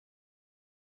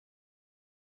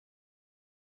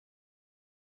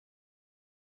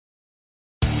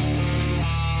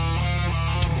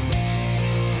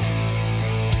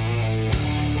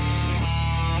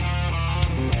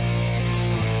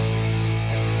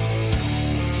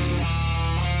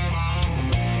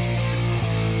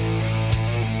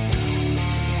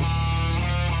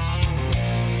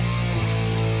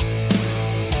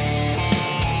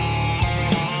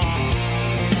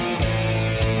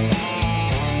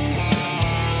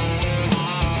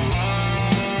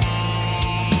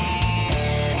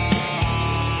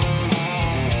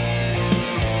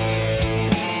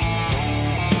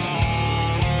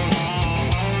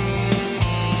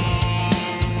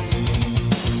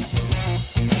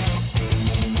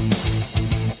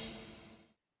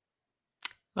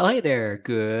Well, hey there.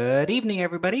 Good evening,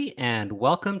 everybody, and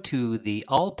welcome to the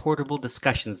All Portable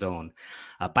Discussion Zone,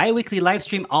 a bi-weekly live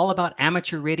stream all about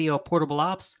amateur radio portable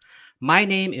ops. My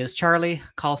name is Charlie.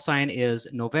 Call sign is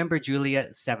November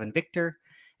Juliet 7 Victor.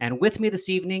 And with me this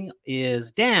evening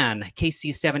is Dan,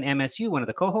 KC7MSU, one of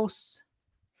the co-hosts.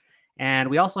 And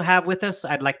we also have with us,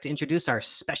 I'd like to introduce our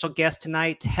special guest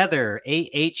tonight, Heather,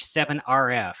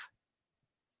 AH7RF.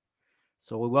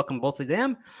 So we welcome both of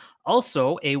them.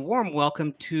 Also, a warm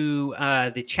welcome to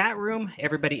the chat room,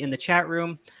 everybody in the chat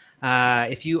room.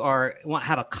 If you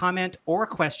have a comment or a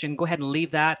question, go ahead and leave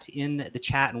that in the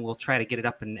chat, and we'll try to get it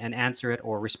up and answer it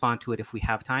or respond to it if we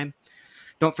have time.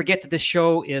 Don't forget that this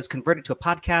show is converted to a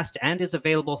podcast and is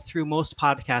available through most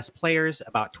podcast players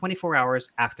about 24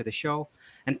 hours after the show.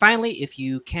 And finally, if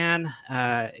you can,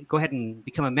 go ahead and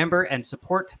become a member and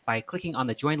support by clicking on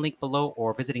the join link below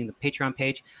or visiting the Patreon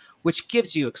page, which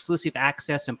gives you exclusive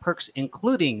access and perks,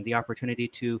 including the opportunity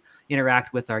to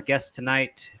interact with our guests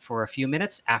tonight for a few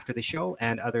minutes after the show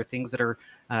and other things that are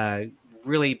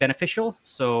really beneficial.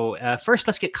 So first,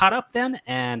 let's get caught up then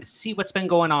and see what's been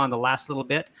going on the last little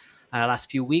bit.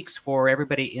 Last few weeks for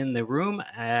everybody in the room.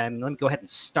 Let me go ahead and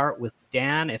start with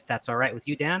Dan, if that's all right with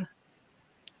you, Dan.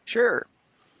 Sure.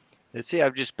 Let's see.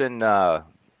 I've just been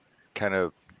kind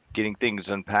of getting things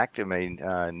unpacked in my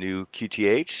new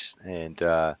QTH, and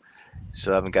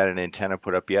still haven't got an antenna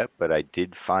put up yet, but I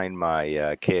did find my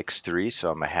KX3, so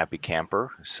I'm a happy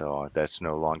camper. So that's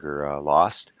no longer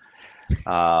lost. You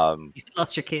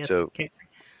lost your KX3?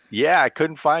 Yeah, I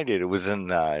couldn't find it. It was in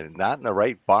not in the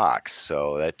right box,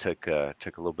 so that took a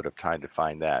little bit of time to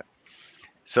find that.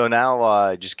 So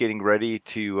now just getting ready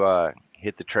to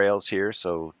hit the trails here.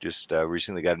 So just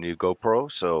recently got a new GoPro,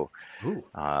 so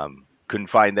couldn't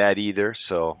find that either.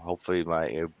 So hopefully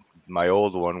my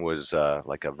old one was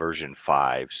like a version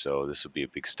 5, so this will be a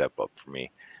big step up for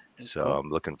me. So cool. I'm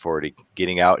looking forward to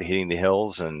getting out, hitting the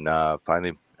hills, and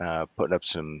finally putting up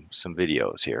some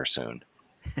videos here soon.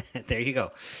 There you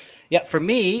go. Yeah, for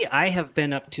me, I have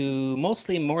been up to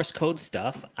mostly Morse code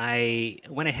stuff. I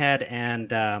went ahead and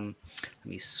let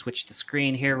me switch the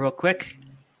screen here real quick.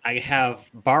 I have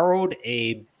borrowed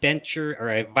a Bencher or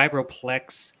a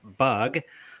Vibroplex bug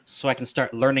so I can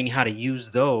start learning how to use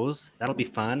those. That'll be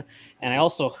fun. And I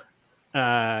also,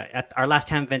 at our last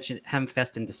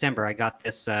Hamfest in December, I got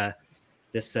this oscillator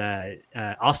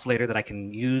that I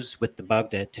can use with the bug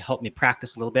to help me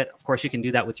practice a little bit. Of course, you can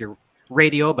do that with your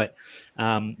radio, but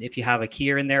if you have a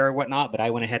keyer in there or whatnot, but I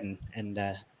went ahead and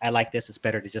I like this. It's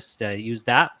better to just use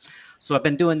that. So I've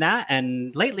been doing that,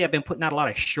 and lately I've been putting out a lot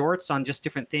of shorts on just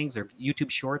different things, or YouTube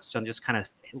shorts on just kind of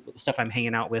stuff I'm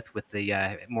hanging out with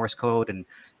the Morse code and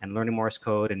learning Morse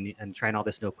code and trying all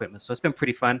this new equipment. So it's been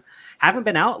pretty fun. Haven't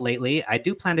been out lately. I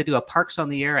do plan to do a Parks on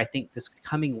the Air, I think this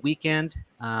coming weekend,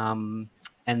 and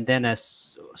then a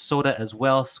SOTA as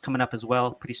well, coming up as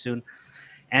well pretty soon.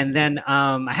 And then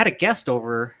I had a guest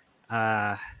over,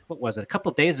 what was it, a couple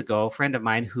of days ago, a friend of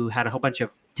mine who had a whole bunch of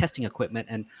testing equipment.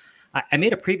 And I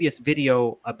made a previous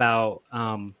video about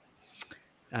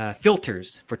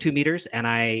filters for 2 meters. And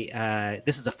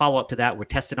this is a follow-up to that. We're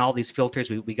testing all these filters.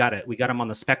 We got them on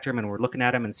the Spectrum, and we're looking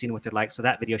at them and seeing what they're like. So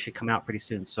that video should come out pretty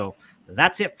soon. So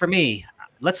that's it for me.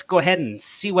 Let's go ahead and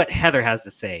see what Heather has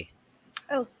to say.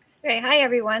 Oh, okay. Hi,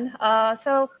 everyone.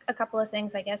 So a couple of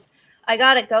things, I guess. I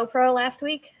got a GoPro last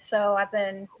week, so I've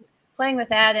been playing with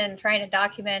that and trying to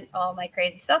document all my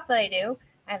crazy stuff that I do.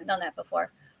 I haven't done that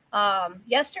before.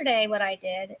 Yesterday, what I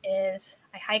did is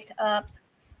I hiked up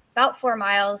about 4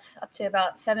 miles up to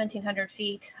about 1,700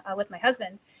 feet with my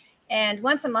husband. And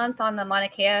once a month on the Mauna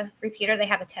Kea repeater, they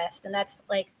have a test, and that's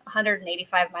like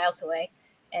 185 miles away.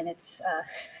 And it's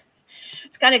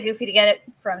kind of goofy to get it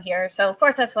from here. So, of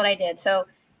course, that's what I did. So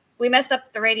we messed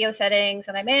up the radio settings,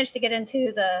 and I managed to get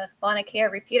into the Mauna Kea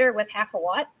repeater with half a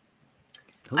watt.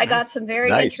 Oh, I got some very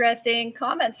interesting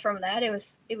comments from that. It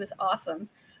was awesome.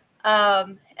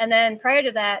 And then prior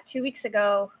to that, 2 weeks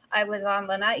ago, I was on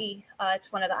Lanai.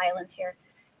 It's one of the islands here.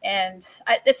 And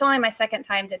it's only my second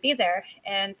time to be there.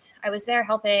 And I was there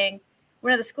helping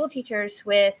one of the school teachers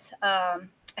with a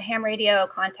ham radio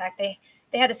contact. They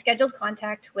had a scheduled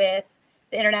contact with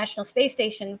the International Space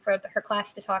Station for her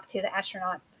class to talk to the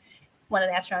astronaut, one of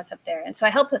the astronauts up there. And so I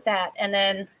helped with that. And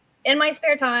then in my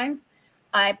spare time,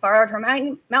 I borrowed her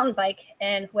mountain bike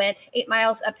and went 8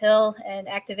 miles uphill and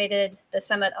activated the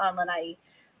summit on Lanai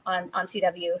on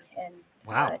CW and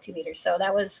 2 meters. So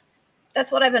that's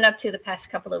what I've been up to the past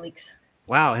couple of weeks.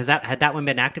 Wow. Had that one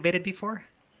been activated before?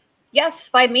 Yes,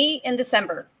 by me in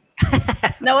December.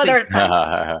 No other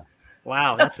times.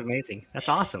 Wow, that's amazing. That's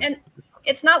awesome. And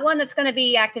it's not one that's going to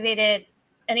be activated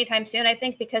anytime soon, I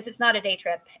think, because it's not a day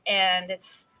trip, and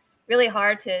it's really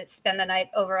hard to spend the night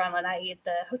over on Lanai.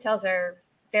 The hotels are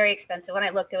very expensive. When I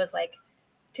looked, it was like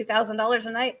 $2,000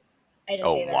 a night. I didn't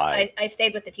Oh pay that. my. I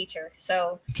stayed with the teacher.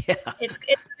 So Yeah. it's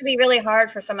going to be really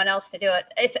hard for someone else to do it.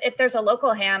 If there's a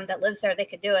local ham that lives there, they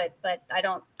could do it. But I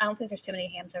don't think there's too many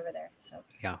hams over there. So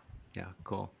Yeah. Yeah.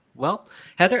 Cool. Well,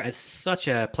 Heather, it's such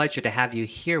a pleasure to have you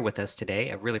here with us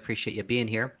today. I really appreciate you being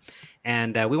here.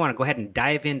 And we want to go ahead and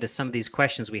dive into some of these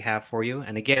questions we have for you.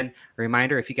 And again, a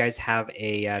reminder, if you guys have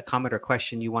a comment or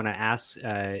question you want to ask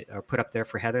or put up there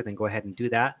for Heather, then go ahead and do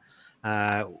that.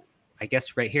 I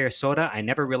guess right here, Soda, I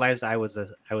never realized I was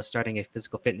starting a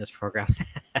physical fitness program.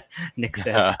 Nick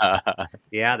says,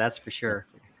 yeah, that's for sure.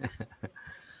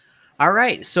 All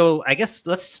right. So I guess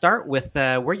let's start with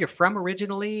where you're from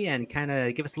originally and kind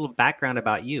of give us a little background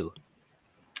about you.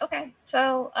 Okay.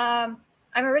 So I'm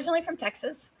originally from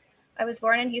Texas. I was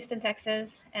born in Houston,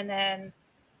 Texas. And then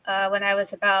when I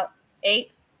was about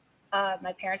 8,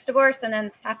 my parents divorced. And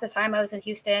then half the time I was in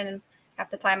Houston and half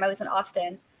the time I was in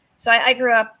Austin. So I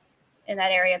grew up in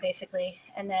that area, basically.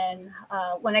 And then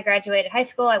when I graduated high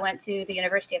school, I went to the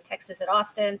University of Texas at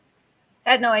Austin.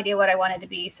 Had no idea what I wanted to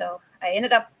be. So I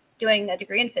ended up doing a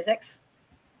degree in physics.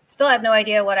 Still had no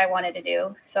idea what I wanted to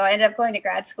do. So I ended up going to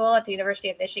grad school at the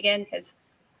University of Michigan because,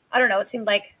 I don't know, it seemed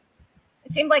like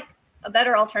a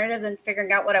better alternative than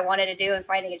figuring out what I wanted to do and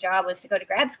finding a job was to go to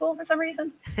grad school for some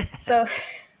reason. So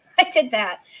I did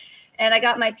that. And I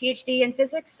got my PhD in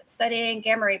physics studying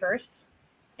gamma ray bursts.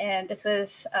 And this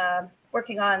was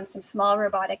working on some small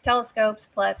robotic telescopes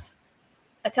plus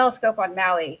a telescope on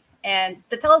Maui. And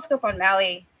the telescope on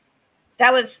Maui,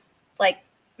 that was like,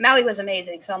 Maui was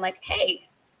amazing. So I'm like, hey,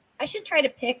 I should try to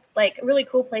pick like a really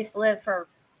cool place to live for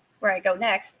where I go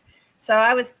next. So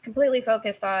I was completely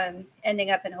focused on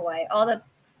ending up in Hawaii. All the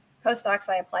postdocs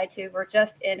I applied to were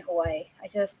just in Hawaii. I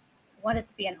just wanted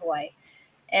to be in Hawaii.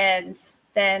 And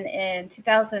then in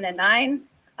 2009,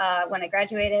 when I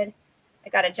graduated, I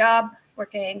got a job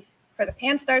working for the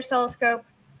Pan-STARRS telescope,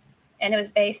 and it was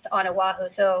based on Oahu.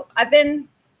 So I've been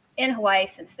in Hawaii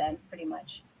since then, pretty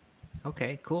much.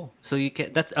 Okay, cool. So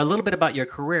that's a little bit about your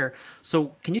career.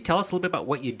 So can you tell us a little bit about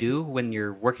what you do when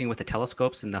you're working with the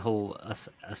telescopes and the whole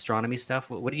astronomy stuff?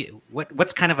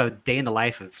 What's kind of a day in the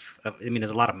life of, I mean, is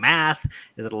it a lot of math?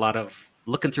 Is it a lot of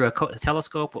looking through a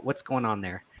telescope? What's going on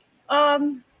there?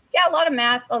 Yeah, a lot of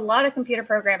math, a lot of computer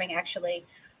programming, actually.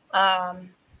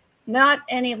 Not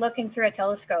any looking through a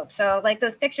telescope. So like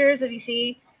those pictures that you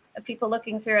see of people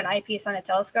looking through an eyepiece on a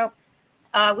telescope,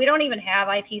 we don't even have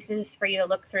eyepieces for you to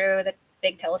look through the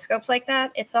big telescopes like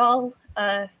that. It's all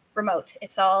remote.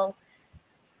 It's all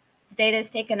the data is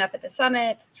taken up at the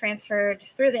summit, transferred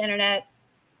through the internet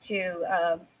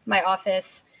to my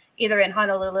office, either in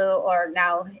Honolulu or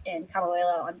now in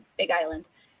Kamoela on Big Island.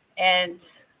 And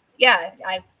yeah,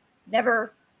 I've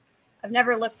never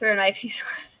looked through an eyepiece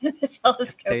on the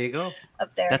telescopes. There you go.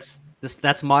 Up there.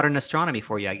 That's modern astronomy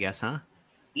for you, I guess, huh?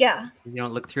 Yeah. You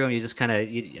don't look through them. You just kind of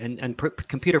and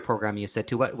computer programming. You said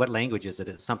too. What language is it?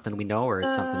 Is it something we know or is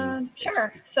something?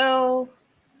 Sure. So,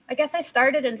 I guess I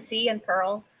started in C and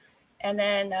Perl, and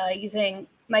then using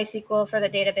MySQL for the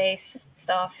database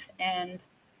stuff, and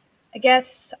I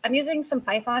guess I'm using some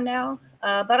Python now.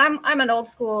 But I'm an old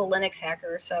school Linux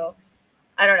hacker, so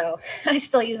I don't know. I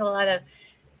still use a lot of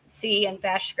C and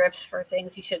Bash scripts for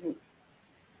things you shouldn't.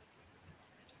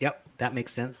 Yep, that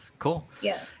makes sense. Cool.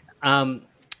 Yeah.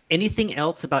 Anything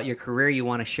else about your career you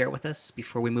want to share with us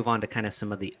before we move on to kind of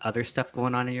some of the other stuff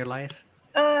going on in your life?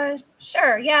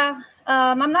 Sure. Yeah.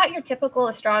 I'm not your typical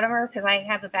astronomer because I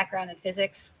have a background in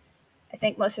physics. I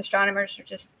think most astronomers are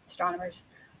just astronomers.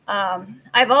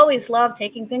 I've always loved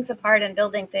taking things apart and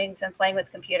building things and playing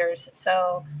with computers.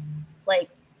 So, like,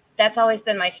 that's always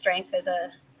been my strength as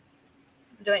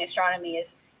doing astronomy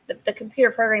is the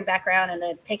computer programming background and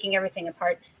the taking everything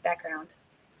apart background.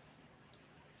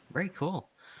 Very cool.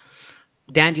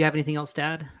 Dan, do you have anything else to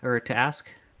add or to ask?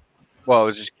 Well, I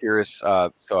was just curious.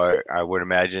 So I would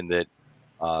imagine that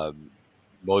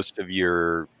most of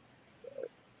your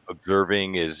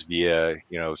observing is via,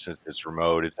 since it's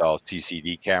remote, it's all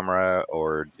CCD camera,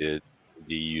 or do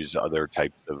you use other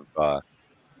types of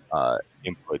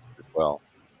inputs as well?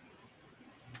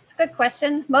 It's a good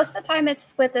question. Most of the time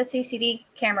it's with a CCD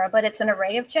camera, but it's an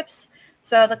array of chips.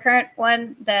 So the current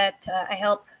one that I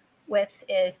help with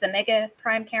is the Mega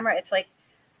Prime camera. It's like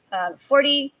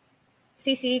 40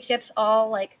 CCD chips all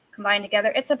like combined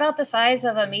together. It's about the size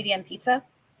of a medium pizza,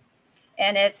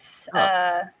 and it's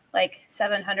like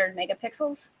 700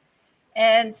 megapixels.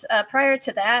 And prior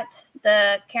to that,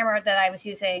 the camera that I was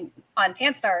using on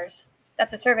Pan-STARRS,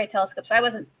 that's a survey telescope. So I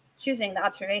wasn't choosing the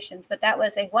observations, but that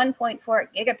was a 1.4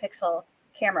 gigapixel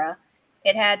camera.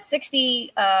 It had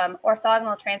 60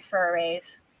 orthogonal transfer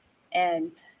arrays.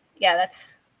 And yeah,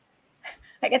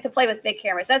 I get to play with big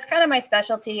cameras. That's kind of my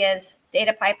specialty, is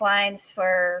data pipelines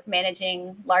for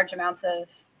managing large amounts of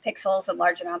pixels and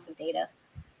large amounts of data.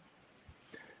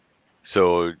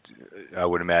 So I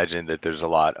would imagine that there's a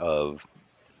lot of,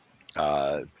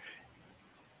 I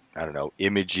don't know,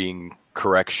 imaging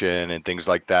correction and things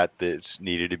like that that's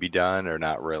needed to be done, or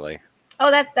not really? Oh,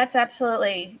 that's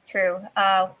absolutely true.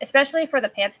 Especially for the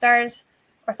PanSTARRS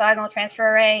orthogonal transfer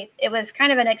array, it was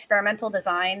kind of an experimental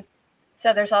design.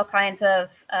 So there's all kinds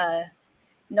of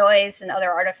noise and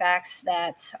other artifacts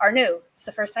that are new. It's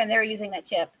the first time they were using that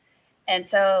chip. And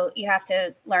so you have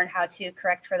to learn how to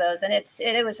correct for those. And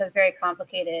it was a very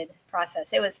complicated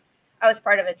process. I was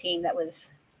part of a team that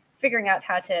was figuring out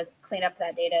how to clean up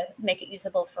that data, make it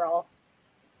usable for all.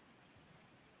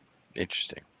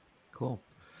 Interesting. Cool.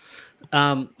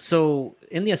 So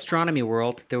in the astronomy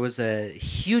world, there was a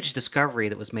huge discovery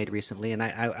that was made recently, and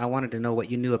I wanted to know what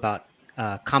you knew about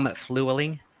comet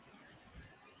flueling.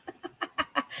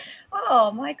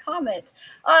 Oh, my comet.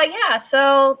 Yeah,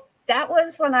 so that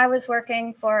was when I was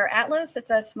working for Atlas. It's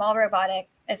a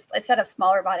set of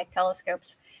small robotic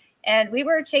telescopes. And we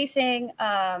were chasing,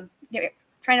 trying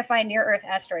to find near-Earth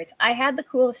asteroids. I had the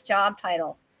coolest job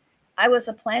title. I was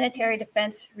a planetary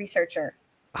defense researcher.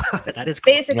 That is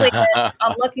cool. Basically,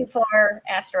 I'm looking for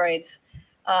asteroids.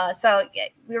 So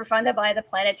we were funded by the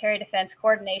Planetary Defense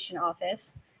Coordination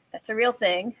Office. That's a real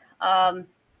thing. And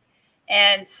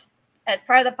as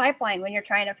part of the pipeline, when you're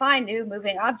trying to find new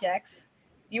moving objects,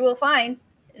 you will find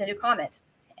a new comet.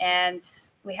 And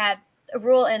we had a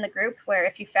rule in the group where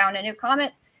if you found a new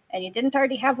comet and you didn't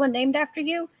already have one named after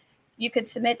you, you could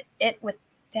submit it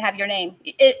to have your name.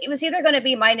 It was either going to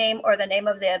be my name or the name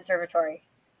of the observatory.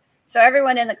 So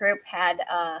everyone in the group had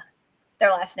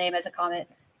their last name as a comet.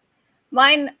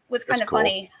 Mine was kind of cool.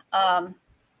 Funny.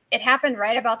 It happened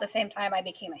right about the same time I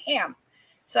became a ham.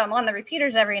 So I'm on the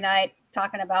repeaters every night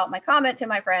talking about my comet to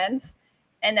my friends.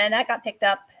 And then that got picked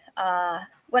up.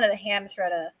 One of the hams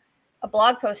wrote a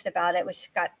blog post about it,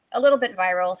 which got a little bit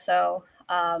viral. So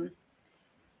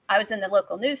I was in the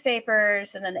local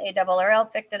newspapers, and then the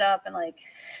ARRL picked it up, and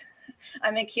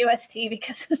I'm in QST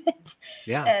because of it.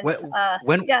 Yeah. And,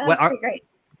 that was pretty great.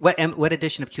 What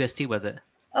edition of QST was it?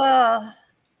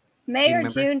 May or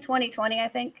June 2020, I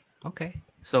think. Okay.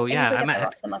 So yeah, I might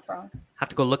have the month wrong. Have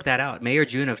to go look that out. May or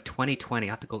June of 2020. I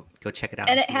have to go check it out.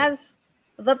 And it has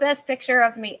the best picture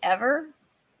of me ever.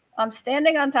 I'm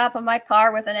standing on top of my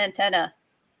car with an antenna.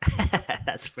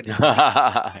 That's pretty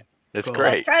funny. That's cool. Great.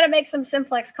 I was trying to make some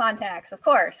simplex contacts, of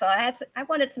course. So I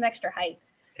wanted some extra height.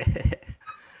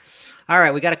 All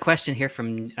right, we got a question here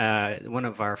from one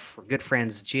of our good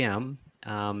friends, Jim.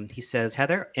 He says,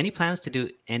 Heather, any plans to do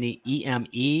any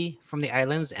EME from the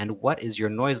islands, and what is your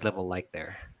noise level like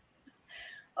there?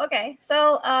 Okay,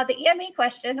 so the EME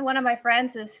question, one of my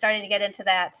friends is starting to get into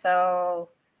that, so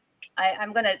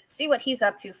I'm going to see what he's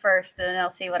up to first, and then I'll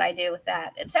see what I do with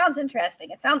that. It sounds interesting.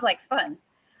 It sounds like fun.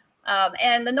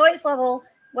 And the noise level,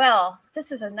 well,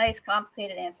 this is a nice,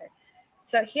 complicated answer.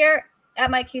 So here at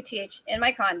my QTH in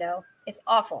my condo, it's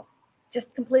awful,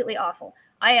 just completely awful.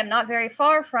 I am not very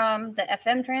far from the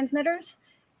FM transmitters.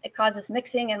 It causes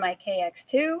mixing in my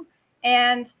KX2,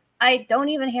 and I don't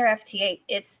even hear FT8.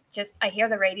 It's just, I hear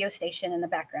the radio station in the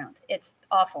background. It's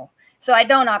awful. So I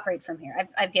don't operate from here.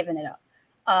 I've given it up.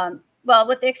 Well,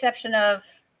 with the exception of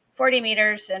 40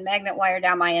 meters and magnet wire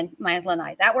down my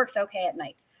lanai. That works okay at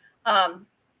night.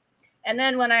 And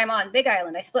then when I'm on Big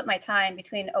Island, I split my time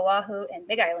between Oahu and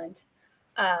Big Island.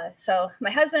 So my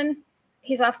husband,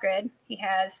 he's off grid. He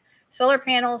has solar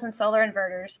panels and solar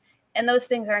inverters, and those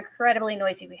things are incredibly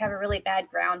noisy. We have a really bad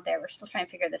ground there. We're still trying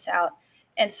to figure this out.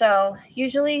 And so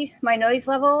usually my noise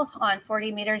level on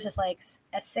 40 meters is like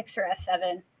S6 or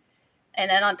S7.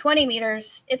 And then on 20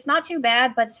 meters, it's not too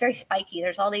bad, but it's very spiky.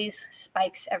 There's all these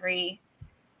spikes every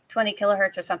 20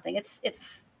 kilohertz or something.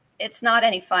 It's not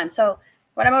any fun. So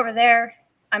when I'm over there,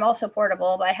 I'm also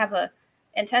portable, but I have a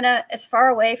antenna as far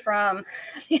away from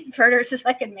the inverters as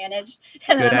I can manage.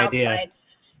 And then I'm outside.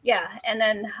 Yeah. And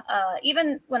then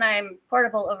even when I'm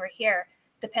portable over here,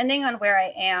 depending on where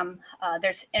I am,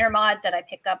 there's intermod that I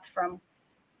pick up from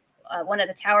one of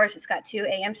the towers. It's got 2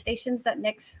 AM stations that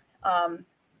mix.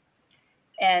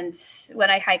 And when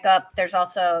I hike up, there's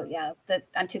also,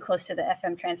 I'm too close to the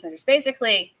FM transmitters.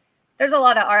 Basically, there's a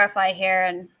lot of RFI here,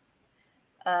 and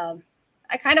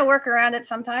I kind of work around it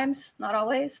sometimes, not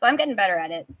always, but I'm getting better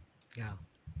at it. Yeah,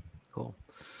 cool.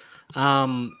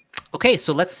 Okay,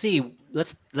 so let's see.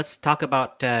 Let's talk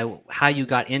about how you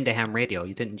got into ham radio.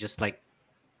 You didn't just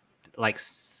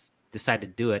decide to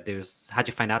do it, how'd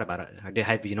you find out about it? Or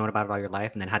have you known about it all your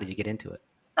life? And then how did you get into it?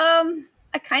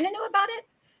 I kind of knew about it.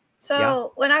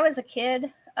 So when I was a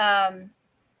kid, I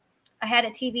had a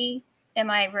TV in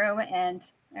my room, and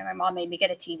my mom made me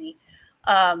get a TV.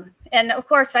 And of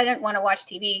course, I didn't want to watch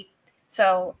TV,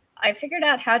 so I figured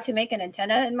out how to make an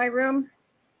antenna in my room.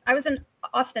 I was in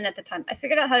Austin at the time. I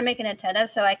figured out how to make an antenna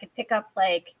so I could pick up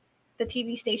like the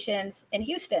TV stations in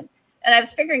Houston. And I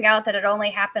was figuring out that it only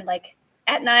happened like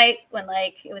at night when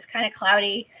like it was kind of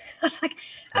cloudy. I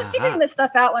was figuring this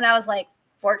stuff out when I was like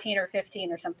 14 or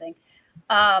 15 or something.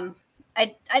 I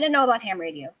didn't know about ham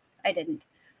radio. I didn't.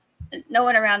 No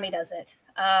one around me does it.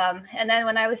 And then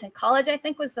when I was in college, I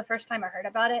think was the first time I heard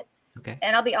about it. Okay.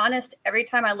 And I'll be honest, every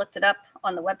time I looked it up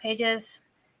on the web pages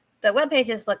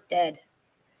looked dead.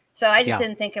 So I just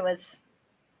didn't think it was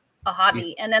a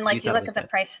hobby. And then like you look at the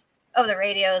price of the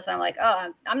radios, I'm like,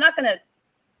 oh, I'm not going to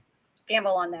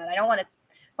gamble on that. I don't want to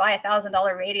buy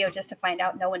 $1,000 radio just to find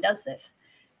out no one does this.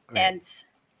 Right. And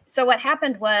so what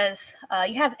happened was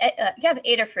you have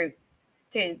Adafruit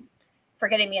for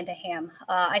getting me into ham.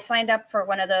 I signed up for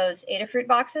one of those Adafruit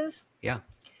boxes. Yeah.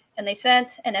 And they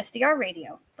sent an SDR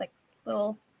radio, like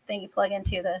little thing you plug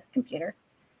into the computer.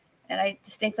 And I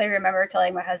distinctly remember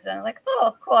telling my husband, like,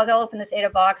 oh, cool, I'll go open this Ada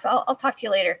box. I'll talk to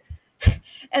you later.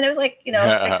 And it was like,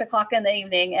 6 o'clock in the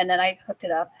evening. And then I hooked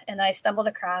it up and I stumbled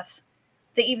across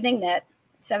the evening net,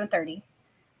 7:30.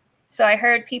 So I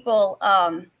heard people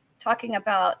talking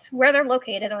about where they're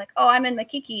located. I'm like, oh, I'm in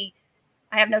Makiki.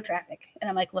 I have no traffic. And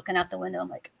I'm like looking out the window. I'm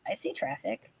like, I see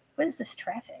traffic. What is this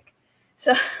traffic?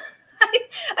 So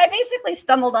I basically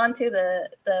stumbled onto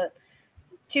the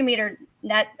 2-meter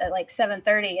net at like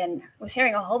 7:30 and was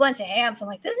hearing a whole bunch of hams. I'm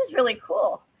like, this is really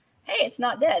cool. Hey, it's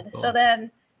not dead. Cool. So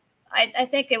then I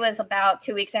think it was about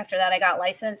 2 weeks after that I got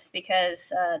licensed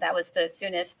because that was the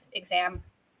soonest exam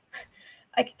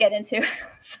I could get into.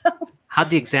 So how'd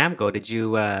the exam go? Did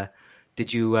you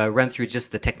run through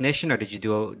just the technician, or did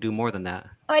you do more than that?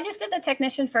 I just did the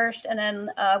technician first, and then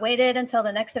waited until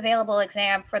the next available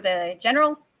exam for the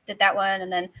general. Did that one,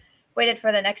 and then waited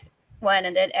for the next one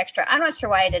and did extra. I'm not sure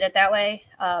why I did it that way.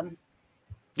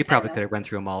 You probably could have run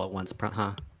through them all at once,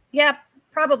 huh? Yeah,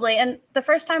 probably. And the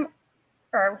first time,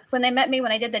 or when they met me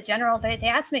when I did the general, they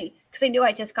asked me because they knew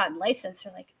I just got licensed.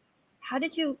 They're like, "How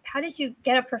did you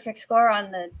get a perfect score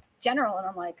on the general?" And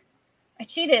I'm like, I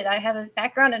cheated. I have a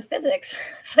background in physics.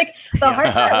 It's like the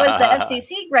hard part was the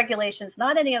FCC regulations,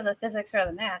 not any of the physics or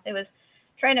the math. It was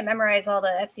trying to memorize all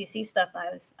the FCC stuff.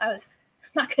 I was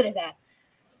not good at that.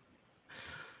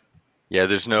 Yeah,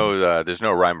 there's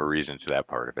no rhyme or reason to that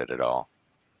part of it at all.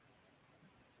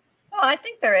 Oh, I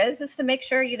think there is. Just to make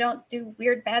sure you don't do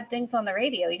weird, bad things on the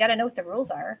radio. You got to know what the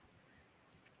rules are.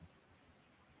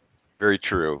 Very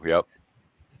true. Yep.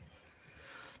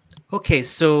 Okay,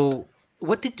 so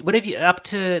what have you up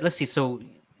to? Let's see. So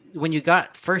when you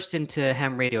got first into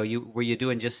ham radio, were you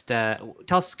doing just tell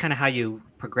us kind of how you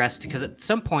progressed, because at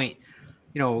some point,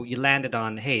 you landed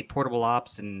on, hey, portable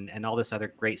ops and all this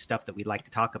other great stuff that we'd like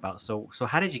to talk about. So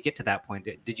how did you get to that point?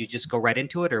 Did you just go right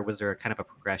into it, or was there a kind of a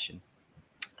progression?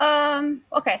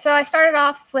 Okay, so I started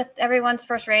off with everyone's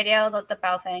first radio, the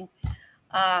Bow thing,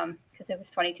 because it was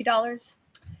 $22,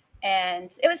 and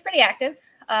it was pretty active.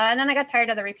 And then I got tired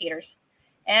of the repeaters,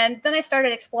 and then I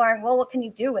started exploring, well, what can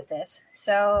you do with this?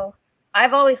 So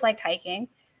I've always liked hiking.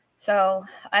 So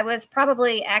I was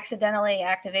probably accidentally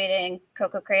activating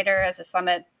Cocoa Crater as a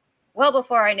summit well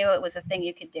before I knew it was a thing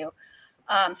you could do.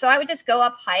 So I would just go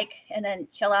up, hike, and then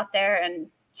chill out there and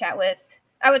chat with.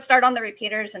 I would start on the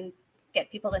repeaters and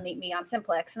get people to meet me on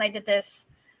Simplex. And I did this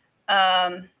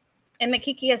in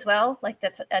Makiki as well. Like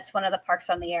that's one of the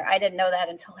parks on the air. I didn't know that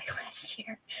until like last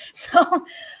year. So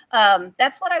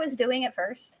that's what I was doing at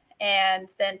first. And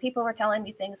then people were telling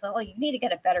me things like, oh, you need to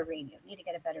get a better radio. You need to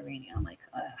get a better radio. I'm like,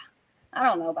 I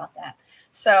don't know about that.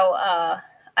 So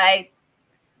I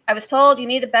was told you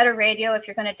need a better radio if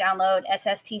you're going to download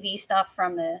SSTV stuff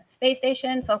from the space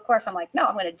station. So of course I'm like, no,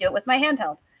 I'm going to do it with my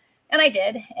handheld. And I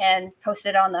did, and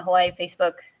posted on the Hawaii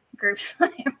Facebook groups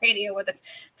on ham radio where the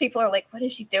people are like, what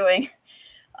is she doing?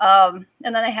 And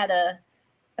then I had a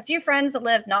few friends that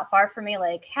lived not far from me,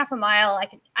 like half a mile.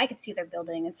 I could see their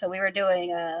building. And so we were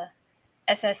doing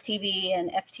SSTV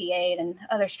and FT8 and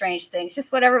other strange things,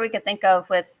 just whatever we could think of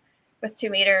with 2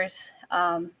 meters.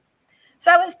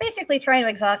 So I was basically trying to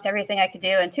exhaust everything I could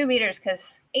do in 2 meters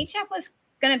because HF was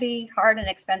going to be hard and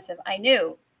expensive. I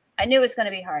knew it was going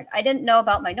to be hard. I didn't know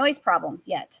about my noise problem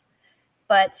yet,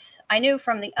 but I knew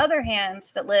from the other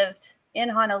hands that lived in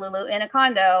Honolulu in a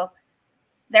condo,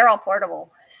 they're all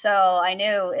portable. So I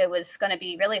knew it was going to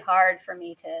be really hard for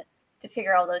me to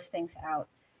figure all those things out.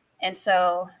 And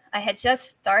so I had just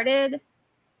started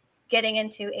getting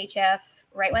into HF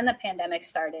right when the pandemic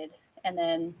started. And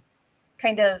then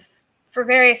kind of for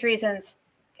various reasons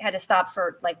had to stop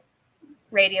for like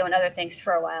radio and other things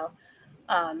for a while.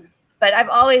 But I've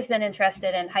always been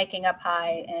interested in hiking up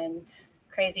high and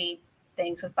crazy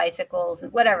things with bicycles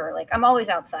and whatever. Like I'm always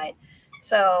outside.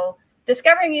 So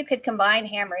discovering you could combine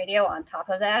ham radio on top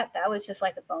of that was just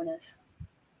like a bonus.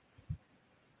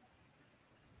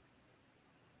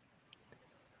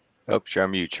 Oops, you're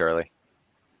on mute, Charlie.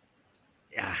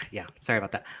 Yeah. Sorry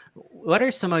about that. What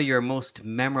are some of your most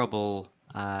memorable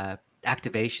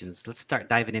activations? Let's start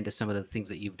diving into some of the things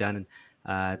that you've done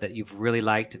that you've really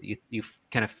liked, that you've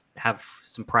kind of have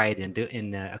some pride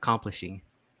in accomplishing.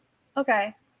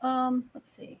 Okay.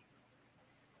 Let's see.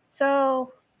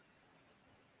 So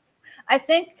I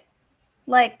think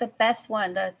like the best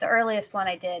one, the earliest one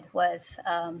I did was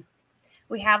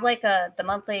we have like the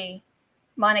monthly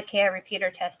Mauna Kea repeater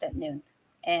test at noon,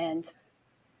 and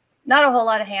not a whole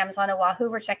lot of hams on Oahu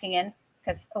were checking in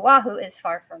because Oahu is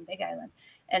far from Big Island.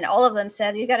 And all of them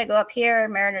said, you got to go up here,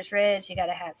 Mariners Ridge, you got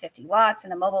to have 50 watts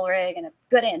and a mobile rig and a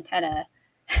good antenna.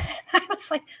 I was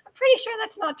like, I'm pretty sure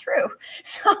that's not true.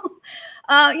 So,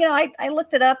 I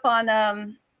looked it up on,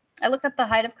 I looked up the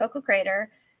height of Coco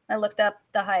Crater. I looked up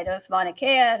the height of Mauna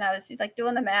Kea, and I was like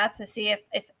doing the math to see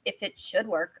if it should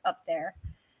work up there.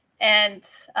 And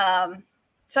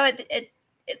so it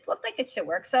looked like it should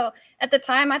work. So at the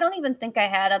time, I don't even think I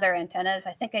had other antennas.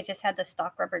 I think I just had the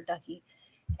stock rubber ducky,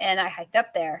 and I hiked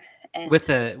up there. And with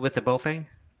the Bofang?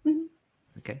 Mm-hmm.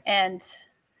 Okay. And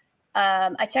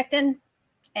I checked in,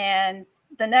 and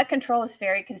the net control is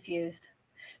very confused.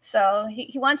 So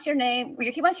he wants your name,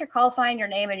 he wants your call sign, your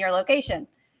name, and your location.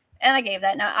 And I gave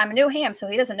that. Now I'm a new ham, so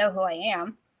he doesn't know who I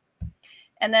am.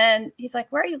 And then he's like,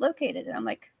 where are you located? And I'm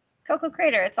like, Coco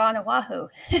Crater, it's on Oahu.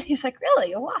 He's like,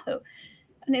 really, Oahu?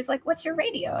 And he's like, what's your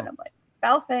radio? And I'm like,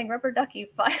 Baofeng rubber ducky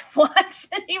 5 watts.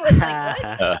 And he was like,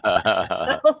 what?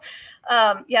 So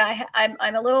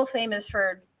I'm a little famous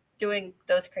for doing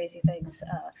those crazy things.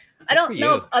 I don't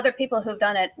know if other people who've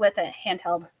done it with a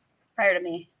handheld prior to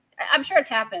me. I'm sure it's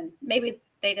happened. Maybe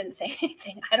they didn't say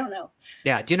anything. I don't know.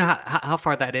 Yeah. Do you know how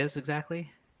far that is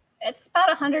exactly? It's about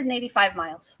 185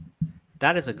 miles.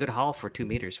 That is a good haul for 2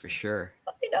 meters for sure.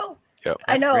 I know. Yep.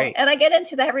 I know. Great. And I get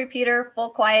into that repeater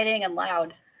full quieting and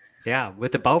loud. Yeah,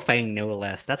 with the Baofeng no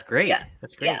less. That's great. Yeah.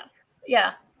 That's great.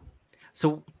 Yeah.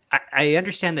 So I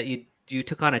understand that you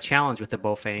took on a challenge with the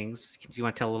Baofengs. Do you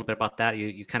want to tell a little bit about that?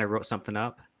 You kind of wrote something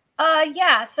up.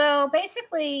 Yeah. So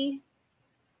basically,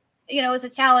 it was a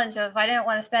challenge of I didn't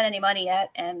want to spend any money yet,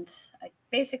 and I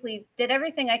basically did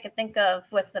everything I could think of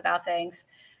with the Baofengs.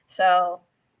 So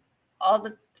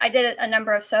I did a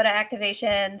number of SOTA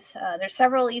activations. There's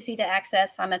several easy to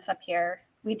access summits up here.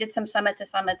 We did some summit to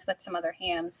summits with some other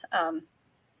hams.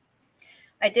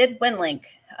 I did WinLink.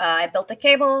 I built a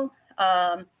cable.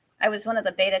 I was one of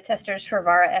the beta testers for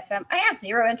Vara FM. I have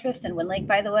zero interest in WinLink,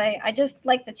 by the way. I just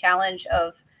like the challenge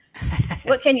of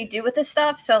what can you do with this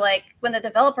stuff? So like when the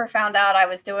developer found out I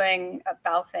was doing a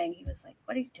Baofeng, he was like,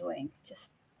 what are you doing?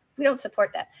 We don't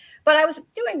support that. But I was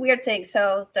doing weird things.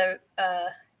 So the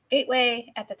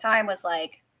gateway at the time was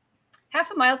like half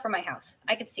a mile from my house.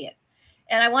 I could see it.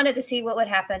 And I wanted to see what would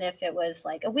happen if it was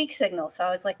like a weak signal. So I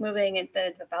was like moving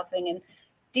the Baofeng and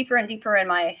deeper in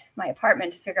my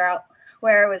apartment to figure out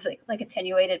where it was like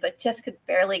attenuated, but just could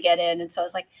barely get in. And so I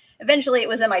was like, eventually it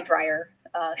was in my dryer.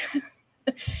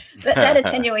 That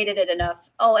attenuated it enough.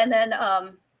 Oh, and then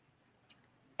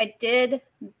I did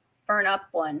burn up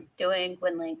one doing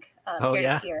WinLink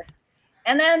peer-to-peer.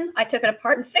 And then I took it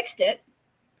apart and fixed it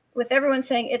with everyone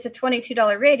saying it's a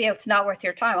 $22 radio. It's not worth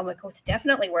your time. I'm like, oh, it's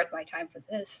definitely worth my time for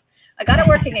this. I got it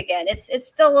working again. It's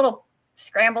still a little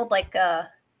scrambled. Like I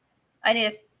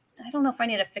don't know if I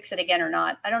need to fix it again or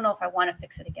not. I don't know if I want to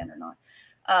fix it again or not.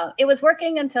 It was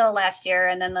working until last year,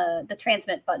 and then the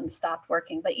transmit button stopped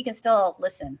working, but you can still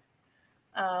listen.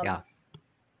 Let's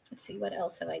see, what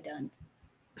else have I done?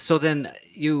 So then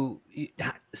you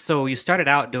started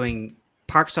out doing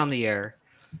Parks on the Air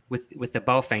with the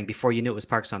Baofeng before you knew it was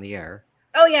Parks on the Air.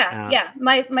 Oh yeah.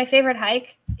 My favorite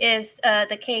hike is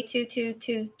the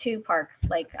K2222 park.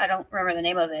 Like I don't remember the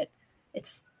name of it.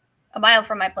 It's a mile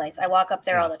from my place. I walk up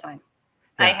there all the time.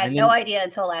 I had no idea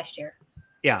until last year.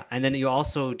 Yeah, and then you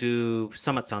also do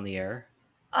summits on the air.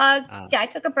 I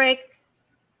took a break,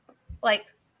 like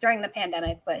during the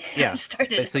pandemic, but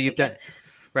started. So you've done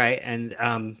right, and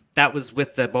that was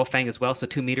with the Baofeng as well. So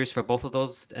 2 meters for both of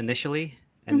those initially,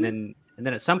 and then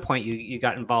at some point you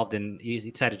got involved in. You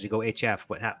decided to go HF.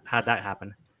 How'd that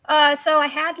happen? So I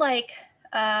had like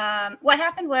What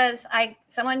happened was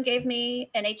someone gave me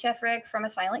an HF rig from a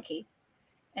Silent Key,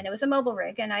 and it was a mobile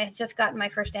rig, and I had just gotten my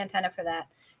first antenna for that,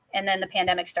 and then the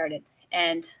pandemic started,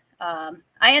 and I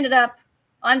ended up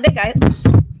on Big Island.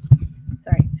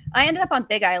 Sorry, I ended up on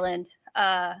Big Island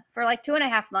for like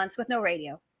 2.5 months with no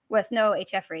radio, with no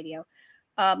HF radio.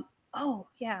 Oh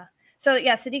yeah, so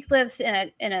yeah, Sadiq lives in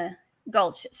a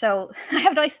gulch, so I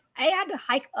had to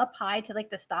hike up high to like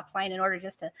the stop sign in order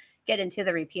just to get into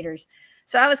the repeaters.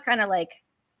 So I was kind of like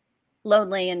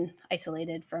lonely and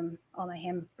isolated from all my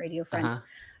ham radio friends.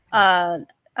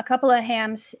 A couple of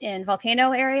hams in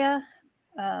Volcano area,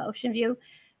 Ocean View,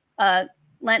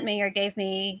 lent me or gave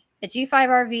me a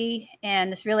G5RV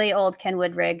and this really old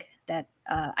Kenwood rig that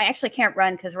I actually can't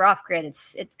run because we're off grid.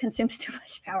 It consumes too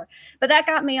much power. But that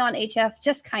got me on HF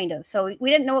just kind of. So we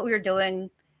didn't know what we were doing.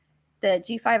 The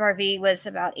G5RV was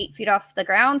about 8 feet off the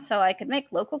ground, so I could make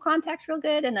local contacts real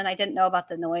good. And then I didn't know about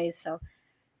the noise. So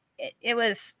I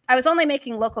was only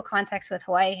making local contacts with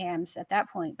Hawaii hams at that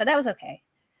point, but that was okay.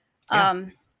 Yeah.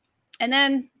 And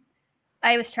then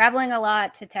I was traveling a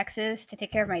lot to Texas to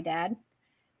take care of my dad.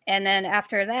 And then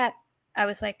after that, I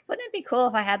was like, wouldn't it be cool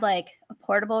if I had like a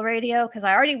portable radio? Because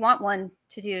I already want one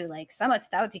to do like summits.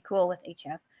 That would be cool with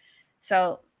HF.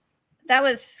 So that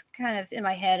was kind of in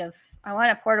my head of, I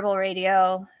want a portable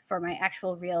radio for my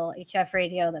actual real HF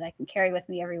radio that I can carry with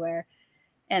me everywhere.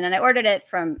 And then I ordered it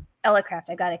from Elecraft.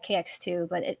 I got a KX2,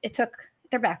 but it took,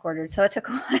 they're back ordered. So it took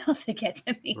a while to get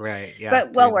to me. Right. Yeah.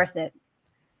 But well worth it.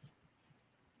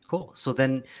 Cool. So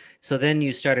then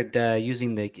you started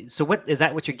using so what is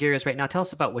that what your gear is right now? Tell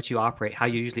us about what you operate, how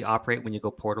you usually operate when you go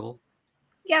portable.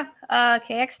 Yeah.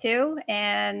 KX2.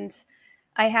 And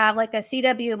I have like a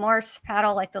CW Morse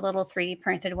paddle, like the little 3D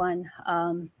printed one.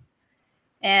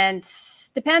 And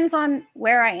depends on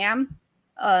where I am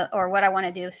or what I want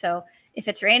to do. So if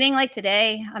it's raining like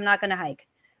today, I'm not going to hike.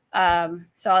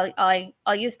 So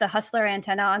I'll use the Hustler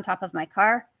antenna on top of my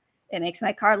car. It makes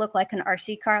my car look like an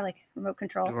RC car, like remote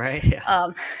control. Right.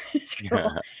 Yeah. It's cool. Yeah.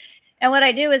 And what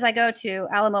I do is I go to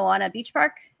Ala Moana Beach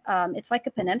Park. It's like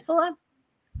a peninsula.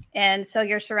 And so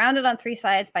you're surrounded on 3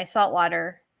 sides by salt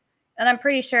water. And I'm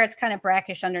pretty sure it's kind of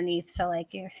brackish underneath. So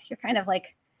like you're kind of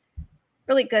like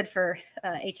really good for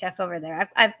HF over there.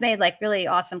 I've made like really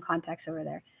awesome contacts over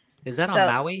there. Is that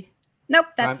on Maui? Nope,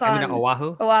 that's on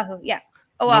Oahu. Oahu, yeah,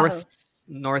 Oahu.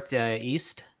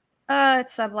 Northeast.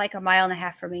 It's like 1.5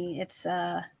 miles from me. It's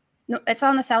it's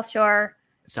on the South Shore.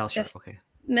 South Shore, okay.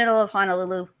 Middle of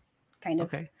Honolulu, kind of.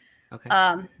 Okay.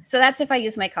 So that's if I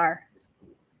use my car.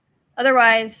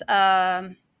 Otherwise,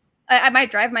 I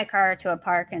might drive my car to a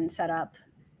park and set up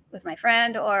with my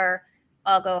friend, or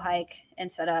I'll go hike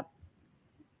and set up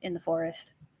in the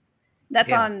forest.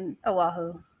 That's on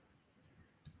Oahu.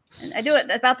 And I do it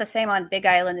about the same on Big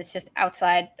Island. It's just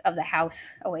outside of the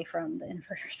house, away from the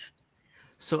inverters.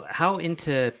 So how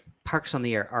into parks on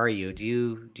the air are you? Do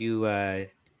you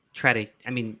try to, I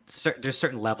mean, there's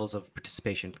certain levels of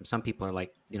participation. From some people are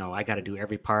like, I got to do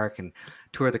every park and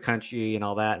tour the country and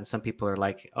all that. And some people are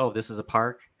like, oh, this is a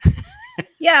park.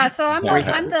 Yeah. So I'm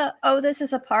this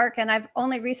is a park. And I've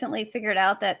only recently figured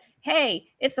out that, hey,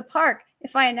 it's a park.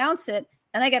 If I announce it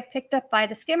and I get picked up by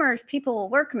the skimmers, people will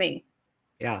work me.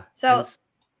 Yeah. So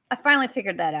I finally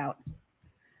figured that out.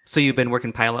 So you've been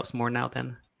working pileups more now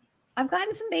then? I've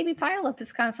gotten some baby pileup.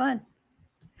 It's kind of fun.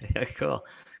 Yeah, cool.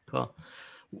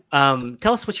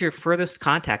 Tell us what your furthest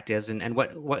contact is and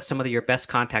what some of your best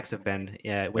contacts have been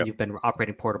when you've been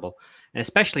operating portable. And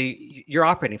especially you're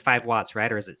operating 5 watts,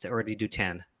 right? Or do you do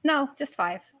 10? No, just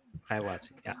 5. 5 watts.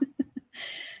 Yeah.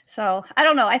 So I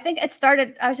don't know. I think it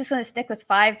started, I was just going to stick with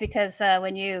 5 because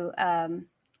when you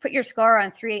put your score on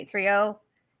 3830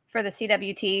 for the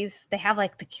CWTs, they have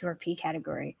like the QRP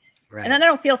category. Right. And then I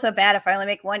don't feel so bad if I only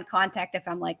make 1 contact if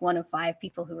I'm like 1 of 5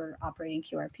 people who are operating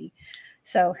QRP.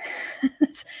 So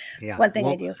that's one thing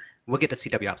I do. We'll get to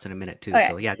CW ops in a minute too. Okay.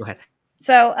 So yeah, go ahead.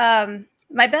 So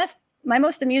my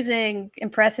most amusing,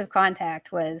 impressive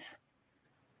contact was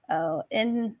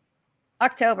in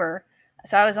October.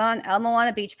 So I was on Ala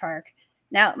Moana Beach Park.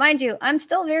 Now, mind you, I'm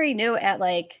still very new at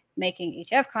like making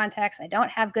HF contacts. I don't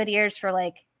have good ears for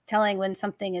like telling when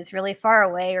something is really far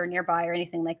away or nearby or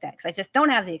anything like that, because I just don't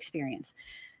have the experience.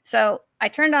 So I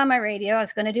turned on my radio. I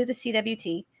was going to do the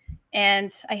CWT,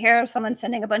 and I hear someone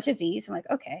sending a bunch of Vs. I'm like,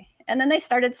 okay. And then they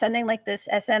started sending like this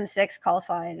SM6 call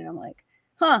sign, and I'm like,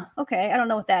 okay, I don't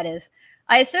know what that is.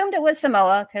 I assumed it was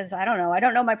Samoa because I don't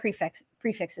know my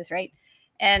prefixes, right?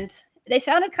 And they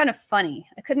sounded kind of funny.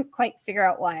 I couldn't quite figure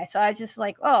out why. So I was just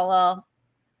like, oh, well,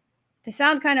 they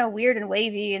sound kind of weird and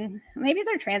wavy, and maybe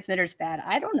their transmitter's bad.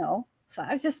 I don't know. So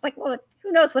I was just like, well,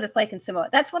 who knows what it's like in Samoa?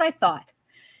 That's what I thought.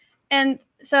 And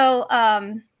so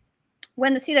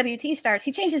when the CWT starts,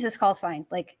 he changes his call sign,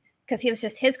 like, because he was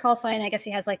just his call sign. I guess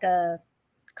he has like a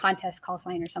contest call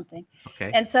sign or something.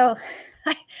 Okay. And so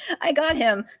I got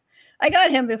him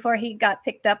before he got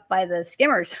picked up by the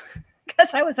skimmers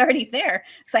because I was already there,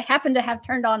 because I happened to have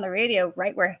turned on the radio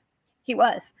right where he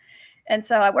was. And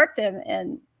so I worked him,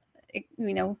 and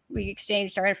we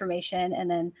exchanged our information,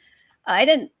 and then I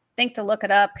didn't think to look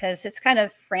it up because it's kind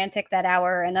of frantic that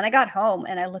hour. And then I got home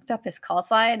and I looked up his call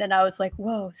sign, and I was like,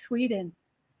 whoa, Sweden.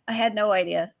 I had no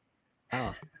idea.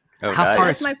 Oh, Nice.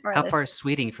 How far is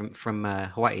Sweden from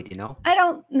Hawaii? Do you know? I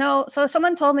don't know. So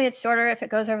someone told me it's shorter if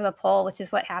it goes over the pole, which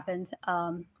is what happened.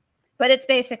 But it's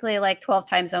basically like 12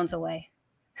 time zones away.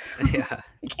 Yeah.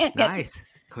 You can't Nice.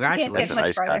 Congratulations. That's a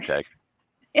nice contact.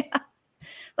 Yeah.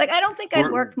 Like, I don't think I'd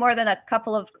worked more than a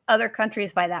couple of other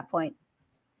countries by that point.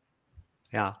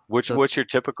 Yeah. What's your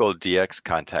typical DX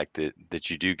contact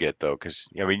that you do get, though? Because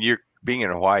I mean, you're being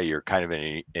in Hawaii, you're kind of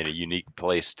in a unique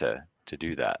place to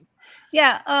do that.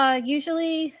 Yeah.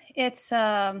 Usually it's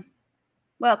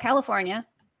California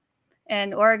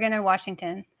and Oregon and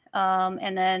Washington,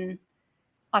 and then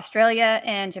Australia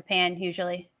and Japan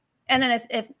usually. And then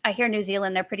if I hear New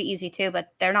Zealand, they're pretty easy too, but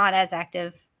they're not as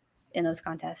active in those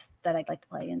contests that I'd like to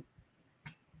play in.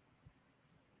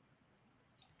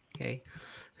 Okay.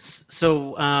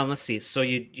 So let's see. So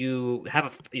you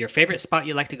have your favorite spot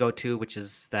you like to go to, which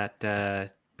is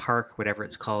that park, whatever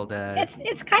it's called.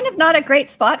 It's kind of not a great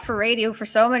spot for radio for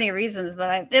so many reasons,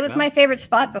 but it was my favorite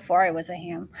spot before I was a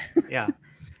ham. Yeah.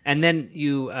 And then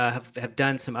you have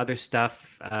done some other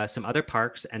stuff, some other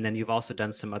parks, and then you've also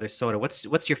done some other soda.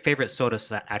 What's your favorite soda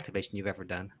activation you've ever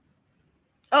done?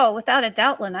 Oh, without a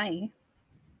doubt, Lanai.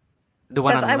 The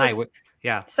one on Lanai.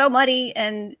 Yeah. So muddy,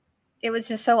 and it was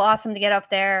just so awesome to get up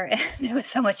there. And it was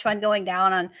so much fun going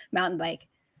down on mountain bike.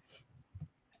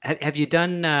 Have you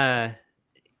done the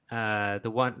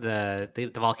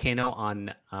volcano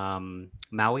on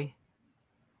Maui?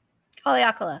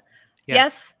 Haleakala.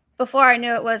 Yes, before I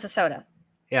knew it was a soda.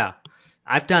 Yeah,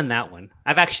 I've done that one.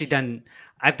 I've done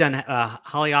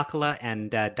Haleakala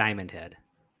and Diamond Head.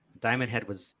 Diamond Head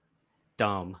was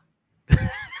dumb.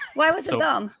 Why was it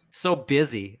dumb? So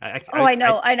busy. I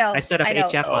know. I set up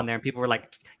HF on there, and people were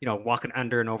like, walking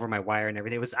under and over my wire and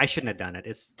everything. I shouldn't have done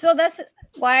it. So that's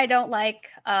why I don't like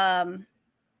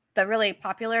the really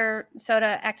popular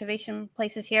soda activation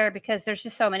places here, because there's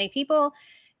just so many people,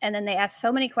 and then they ask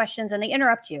so many questions, and they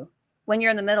interrupt you when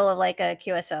you're in the middle of like a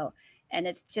QSO, and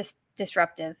it's just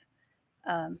disruptive.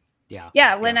 When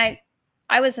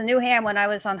I was a new ham when I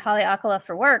was on Haleakala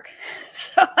for work.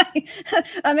 So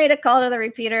I made a call to the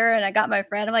repeater, and I got my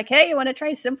friend. I'm like, hey, you want to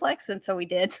try Simplex? And so we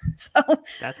did. So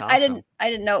that's awesome. I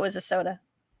didn't know it was a soda.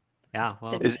 Yeah.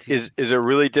 Well, is it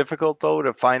really difficult though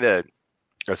to find a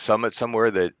summit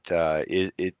somewhere that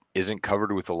it isn't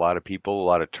covered with a lot of people, a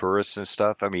lot of tourists and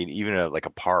stuff? I mean, even like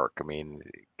a park. I mean,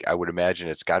 I would imagine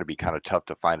it's got to be kind of tough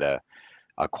to find a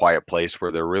quiet place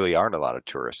where there really aren't a lot of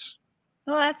tourists.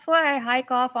 Well, that's why I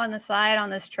hike off on the side on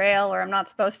this trail where I'm not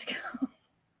supposed to go.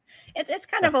 It's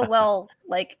kind of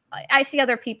like I see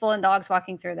other people and dogs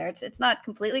walking through there. It's not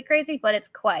completely crazy, but it's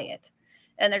quiet,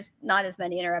 and there's not as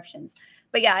many interruptions.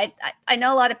 But yeah, I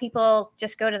know a lot of people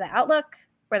just go to the Outlook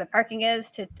where the parking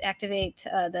is to activate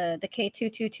the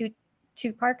K2222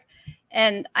 park,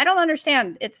 and I don't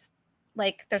understand. It's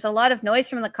like there's a lot of noise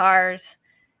from the cars,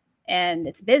 and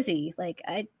it's busy. Like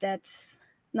that's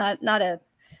not a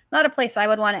place I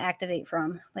would want to activate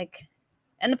from. Like,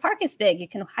 and the park is big. You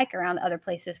can hike around other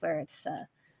places where it's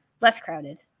less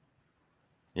crowded.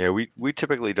 Yeah, we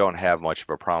typically don't have much of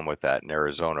a problem with that in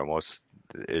Arizona.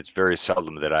 It's very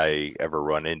seldom that I ever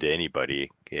run into anybody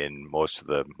in most of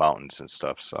the mountains and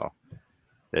stuff. So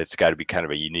it's got to be kind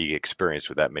of a unique experience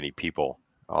with that many people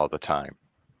all the time.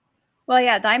 Well,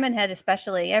 yeah, Diamond Head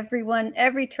especially.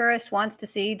 Every tourist wants to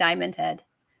see Diamond Head.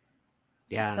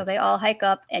 Yeah. So they all hike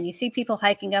up, and you see people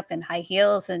hiking up in high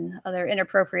heels and other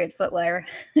inappropriate footwear.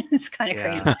 It's kind of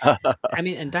crazy. I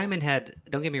mean, and Diamond Head,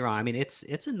 don't get me wrong. I mean, it's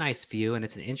a nice view and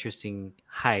it's an interesting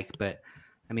hike, but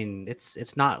I mean,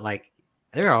 it's not like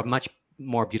there are much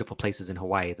more beautiful places in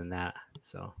Hawaii than that.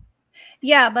 So.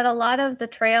 Yeah, but a lot of the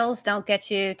trails don't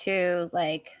get you to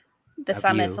like the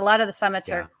summits. View. A lot of the summits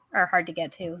are hard to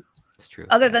get to. It's true.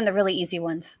 Other than the really easy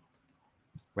ones.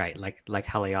 Right, like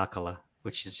Haleakala,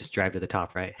 which is just drive to the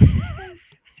top, right?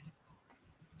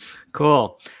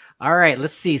 Cool. All right,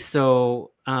 let's see.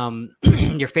 So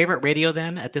your favorite radio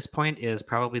then at this point is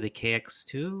probably the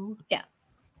KX2? Yeah,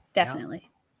 definitely. Yeah.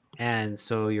 And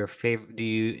so your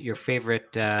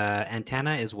favorite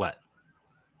antenna is what?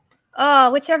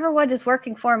 Whichever one is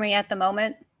working for me at the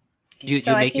moment. Do you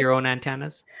So I make keep your own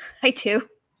antennas? I do.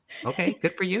 Okay,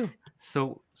 good for you.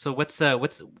 So what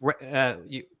are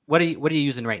you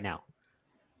using right now?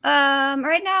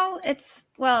 Right now it's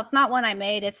not one I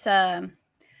made. It's the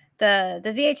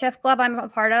VHF club I'm a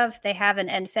part of. They have an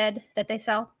end fed that they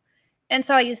sell, and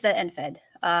so I use the end fed.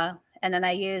 And then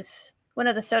I use one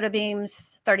of the soda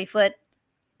beams 30-foot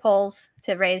poles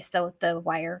to raise the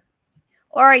wire,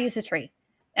 or I use a tree.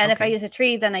 And if I Okay. use a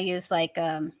tree, then I use like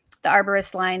the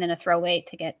arborist line and a throw weight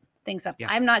to get things up. Yeah.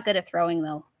 I'm not good at throwing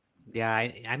though.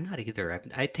 Yeah, I'm not either.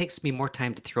 It takes me more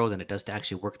time to throw than it does to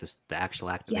actually work the actual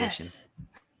activation. Yes,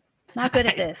 not good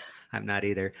at this. I'm not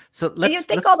either. So And you'd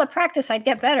think all the practice I'd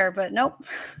get better, but nope.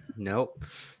 Nope.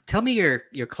 Tell me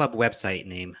your club website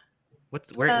name.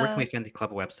 Where can we find the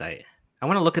club website? I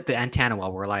want to look at the antenna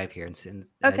while we're live here and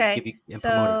Okay, give you and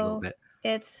promote it a little bit.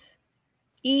 It's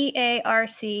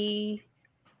EARC,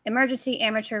 Emergency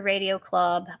Amateur Radio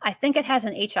Club. I think it has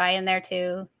an HI in there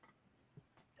too.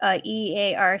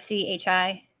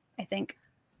 EARCHI, I think.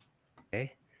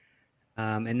 Okay.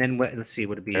 And then what? Let's see.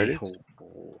 Would it be There it is.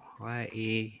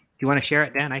 YE? Do you want to share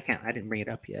it, Dan? I didn't bring it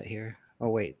up yet here. Oh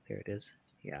wait, there it is.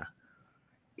 Yeah.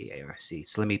 EARC.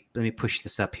 So let me push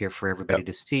this up here for everybody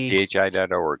to see.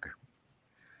 DHI.org.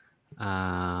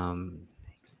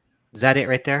 Is that it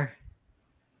right there?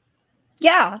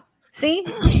 Yeah. See?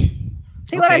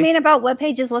 See what I mean about web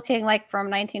pages looking like from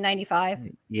 1995?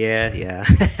 Yeah.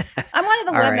 I'm one of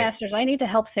the All right. webmasters. I need to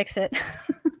help fix it.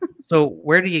 So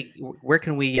where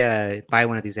can we buy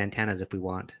one of these antennas if we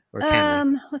want? Or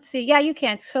can we? Let's see. Yeah, you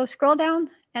can. So scroll down,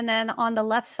 and then on the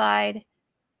left side,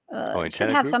 it should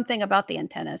have something about the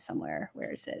antenna somewhere.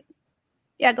 Where is it?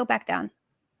 Yeah, go back down.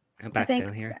 Back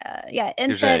down here. Yeah,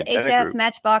 infed HF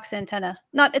matchbox antenna.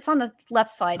 Not. It's on the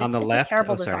left side. On the left. It's a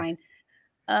terrible design.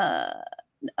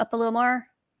 Up a little more.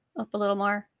 Up a little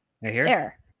more. Right here.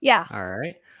 There. Yeah. All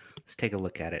right. Let's take a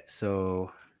look at it.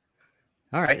 So,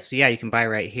 all right. So yeah, you can buy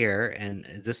right here.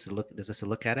 And does this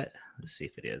look at it? Let's see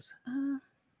if it is.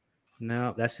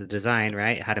 No, that's the design,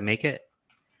 right? How to make it.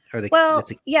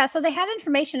 Yeah. So they have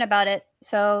information about it.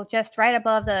 So just right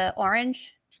above the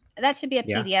orange, that should be a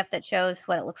PDF that shows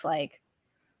what it looks like.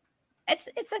 It's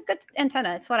a good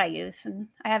antenna. It's what I use, and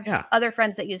I have other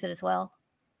friends that use it as well.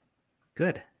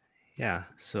 Good. Yeah.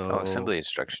 So assembly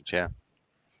instructions. Yeah.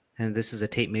 And this is a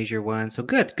tape measure one. So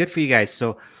good for you guys.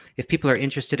 So if people are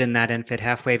interested in that end-fed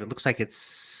half wave, it looks like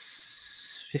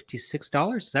it's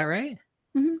 $56. Is that right?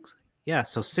 Mm-hmm. Yeah.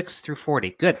 So 6 through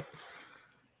 40. Good.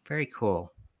 Very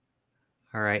cool.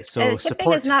 All right. So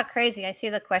shipping is not crazy. I see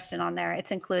the question on there.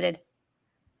 It's included.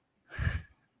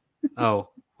 Oh,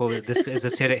 well, is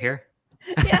this hit it here?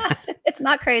 Yeah, it's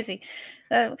not crazy.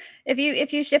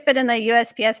 If you ship it in the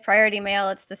USPS priority mail,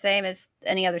 it's the same as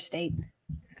any other state.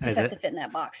 It just has to fit in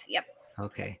that box. Yep.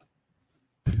 Okay.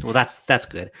 Well, that's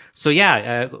good. So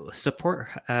yeah, support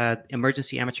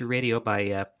emergency amateur radio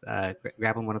by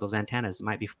grabbing one of those antennas. It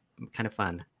might be kind of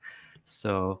fun.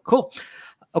 So cool.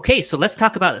 Okay, so let's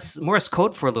talk about Morse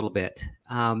code for a little bit.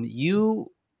 You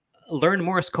learned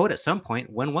Morse code at some point.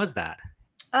 When was that?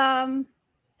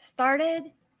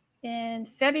 Started in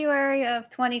February of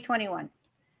 2021.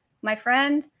 My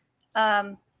friend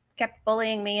kept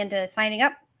bullying me into signing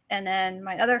up. And then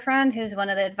my other friend, who's one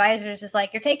of the advisors, is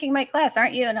like, "You're taking my class,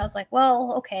 aren't you?" And I was like,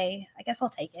 "Well, okay, I guess I'll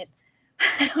take it."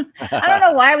 I don't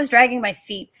know why I was dragging my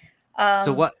feet.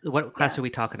 So what class are we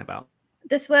talking about?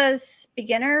 This was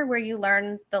beginner, where you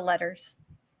learn the letters.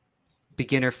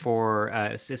 Beginner for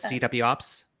CW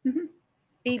Ops? Mm-hmm.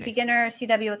 Beginner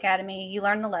CW Academy. You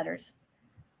learn the letters.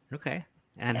 Okay.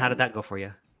 And how did that go for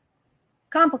you?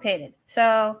 Complicated.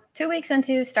 So 2 weeks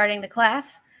into starting the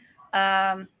class,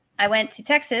 I went to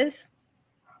Texas,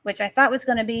 which I thought was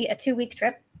going to be a 2-week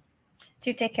trip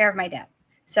to take care of my dad.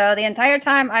 So the entire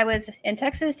time I was in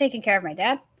Texas taking care of my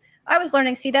dad, I was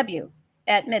learning CW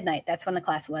at midnight. That's when the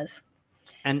class was.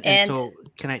 And so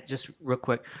can I just real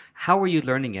quick, how were you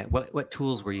learning it? What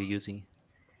tools were you using?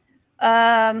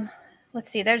 Let's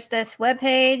see. There's this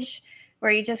webpage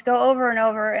where you just go over and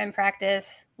over and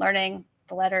practice learning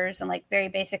the letters and like very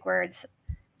basic words.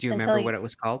 Do you remember what it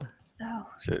was called? Oh.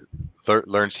 So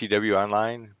Learn CW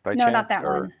online by chance? No, not that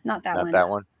one. Not that one.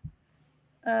 Not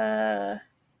that one?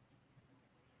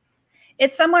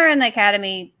 It's somewhere in the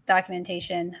Academy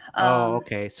documentation.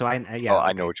 Okay. So I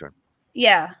know which one.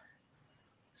 Yeah.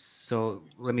 So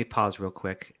let me pause real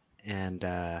quick, and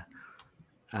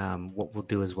what we'll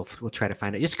do is we'll try to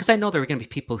find it. Just because I know there are going to be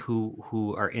people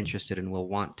who are interested and will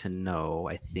want to know.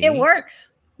 I think it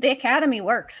works. The Academy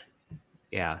works.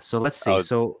 Yeah. So let's see.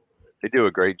 So they do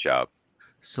a great job.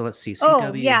 So let's see. CW.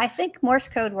 Oh yeah, I think Morse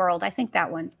Code World. I think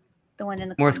that one, the one in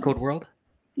the Morse Code World.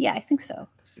 Yeah, I think so.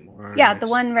 Yeah, the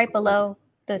one right below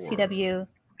the CW.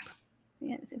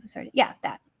 Yeah, it was started. Yeah,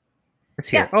 that. It's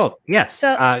here. Yeah. Oh, yes.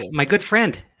 So My good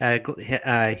friend,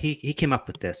 he came up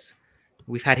with this.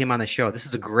 We've had him on the show. This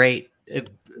is a great,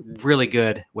 really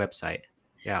good website.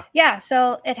 Yeah. yeah,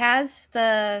 so it has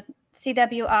the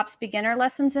CW Ops beginner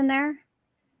lessons in there,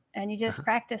 and you just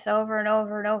practice over and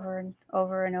over and over and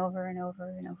over and over and over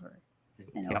and over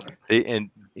and Yep.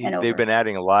 over. They've been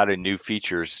adding a lot of new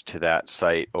features to that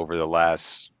site over the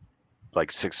last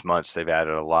like 6 months. They've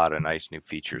added a lot of nice new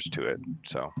features to it.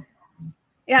 So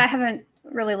yeah, I haven't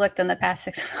really looked in the past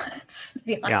 6 months, to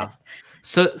be honest.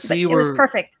 So But you it were was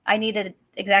perfect. I needed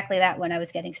exactly that when I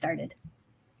was getting started.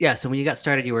 Yeah. So when you got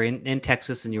started, you were in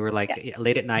Texas, and you were like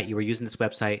late at night. You were using this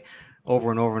website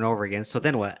over and over and over again. So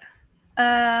then what?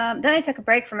 Then I took a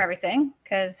break from everything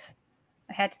because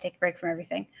I had to take a break from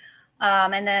everything.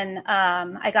 And then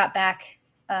I got back.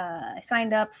 I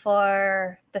signed up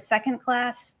for the second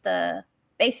class, the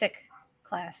basic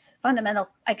class, fundamental.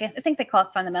 I think they call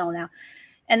it fundamental now.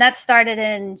 And that started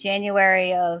in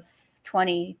January of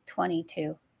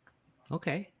 2022.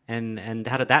 Okay. And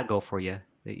how did that go for you?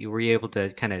 Were you able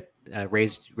to kind of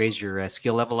raise your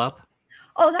skill level up?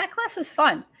 Oh, that class was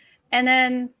fun. And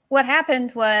then what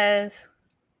happened was,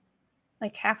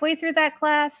 like halfway through that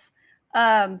class,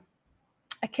 I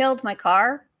killed my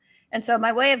car. And so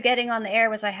my way of getting on the air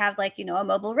was I have like, a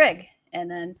mobile rig and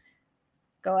then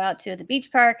go out to the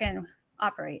beach park and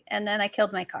operate. And then I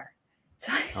killed my car.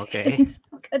 So Okay.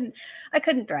 I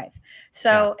couldn't drive.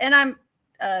 So, and I'm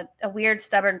a weird,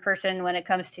 stubborn person when it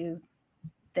comes to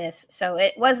this. So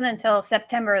it wasn't until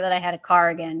September that I had a car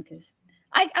again because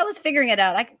I was figuring it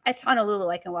out. It's Honolulu.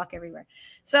 I can walk everywhere.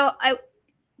 So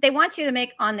they want you to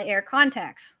make on the air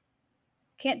contacts.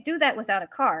 Can't do that without a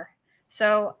car.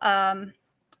 So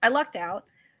I lucked out.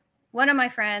 One of my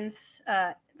friends,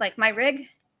 like my rig.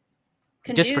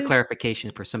 Just for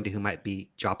clarification, for somebody who might be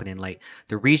dropping in late,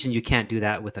 the reason you can't do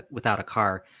that without a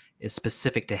car is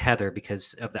specific to Heather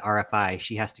because of the RFI.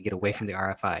 She has to get away from the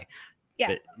RFI. Yeah.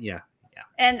 But, yeah.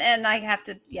 And I have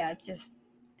to,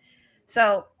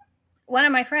 so one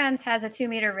of my friends has a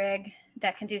 2-meter rig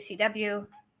that can do CW.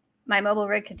 My mobile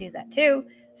rig could do that too.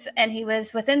 So, and he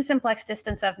was within simplex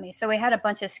distance of me. So we had a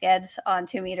bunch of skeds on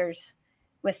 2 meters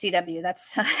with CW.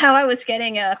 That's how I was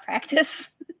getting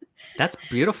practice. That's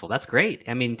beautiful. That's great.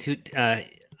 I mean,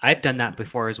 I've done that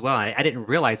before as well. I didn't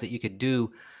realize that you could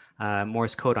do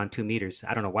Morse code on 2 meters.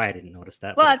 I don't know why I didn't notice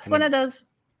that. Well, it's one of those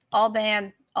all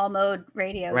band, all mode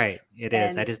radios. Right. It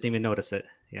is. I just didn't even notice it.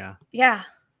 Yeah. Yeah.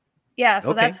 Yeah.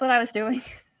 So that's what I was doing.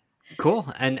 Cool.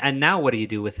 And now what do you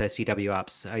do with CW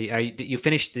Ops? Did you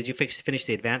finish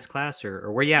the advanced class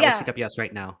or where are you at with CW Ops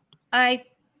right now?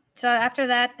 So after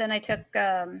that, then I took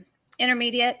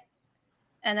intermediate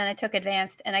and then I took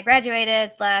advanced and I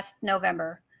graduated last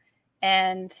November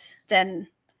and then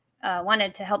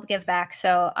wanted to help give back.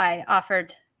 So I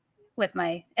offered with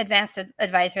my advanced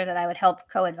advisor that I would help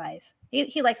co-advise.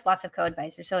 He likes lots of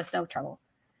co-advisors, so it's no trouble.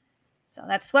 So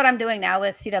that's what I'm doing now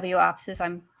with CW Ops is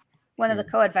I'm one of the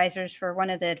co-advisors for one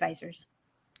of the advisors.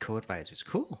 Co-advisors.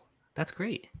 Cool. That's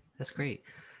great. That's great.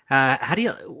 How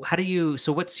do you,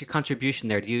 so what's your contribution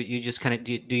there? Do you just kind of,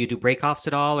 do you do break-offs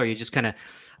at all? Or you just kind of,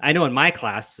 I know in my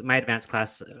class, my advanced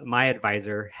class, my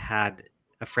advisor had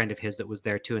a friend of his that was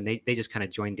there too. And they just kind of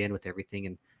joined in with everything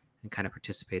and kind of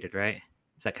participated, right?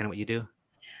 Is that kind of what you do?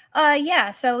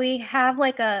 Yeah. So we have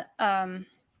like an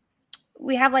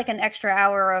extra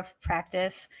hour of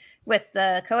practice with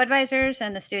the co-advisors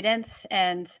and the students.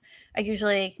 And I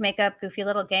usually make up goofy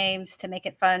little games to make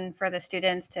it fun for the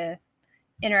students to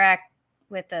interact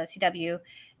with the CW.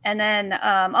 And then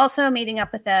also meeting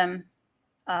up with them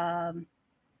at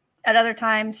other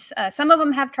times. Some of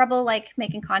them have trouble like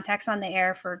making contacts on the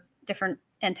air for different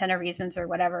antenna reasons or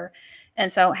whatever.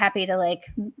 And so happy to like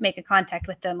make a contact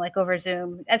with them like over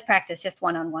Zoom as practice, just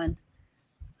one-on-one.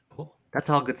 Cool. That's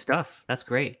all good stuff. That's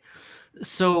great.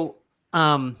 So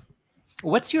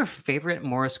what's your favorite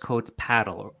Morse code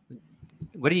paddle?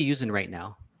 What are you using right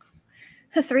now?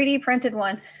 The 3D printed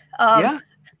one. Yeah,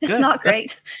 it's not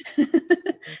great.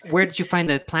 Where did you find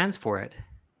the plans for it?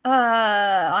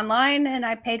 Online, and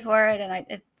I paid for it, and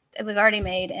it was already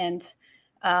made. And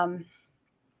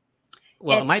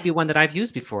well, it might be one that I've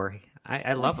used before.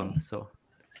 I love them. So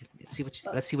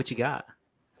let's see what you got.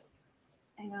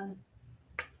 Hang on.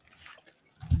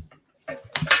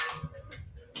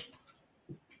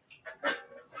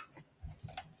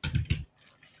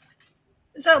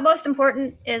 So most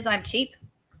important is I'm cheap.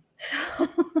 So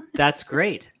that's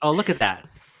great. Oh, look at that.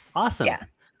 Awesome. Yeah.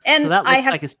 And so that looks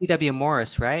like a CW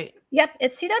Morse, right? Yep.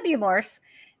 It's CW Morse.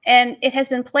 And it has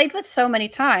been played with so many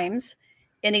times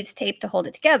it needs tape to hold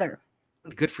it together.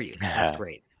 Good for you. That's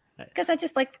great. Because I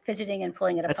just like fidgeting and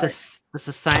pulling it apart. That's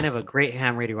a sign of a great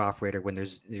ham radio operator when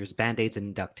there's band-aids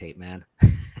and duct tape, man.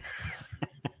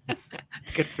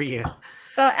 Good for you.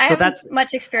 So I haven't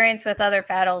much experience with other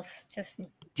paddles. Just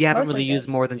you haven't really used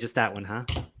more than just that one, huh?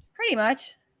 Pretty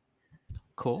much.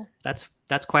 Cool. That's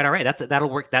quite all right. That'll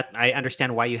work. That I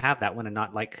understand why you have that one and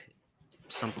not like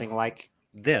something like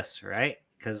this, right?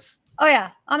 Because yeah,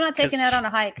 I'm not taking that on a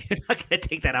hike. You're not gonna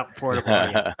take that out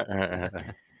portable.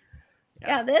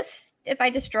 Yeah, this, if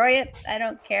I destroy it, I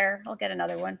don't care. I'll get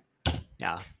another one.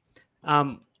 Yeah.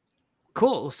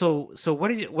 Cool. So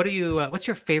what's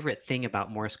your favorite thing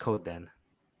about Morse code then?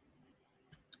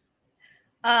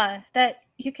 That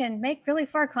you can make really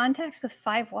far contacts with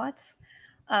 5 watts.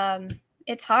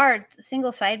 It's hard.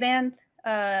 Single sideband,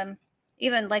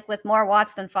 even like with more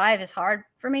watts than 5 is hard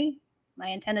for me. My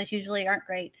antennas usually aren't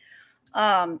great.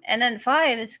 And then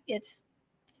 5 it's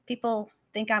people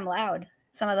think I'm loud.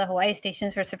 Some of the Hawaii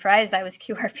stations were surprised I was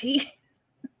QRP.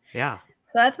 Yeah.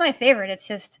 So that's my favorite.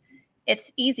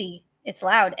 It's easy. It's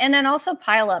loud. And then also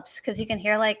pileups, because you can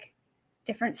hear like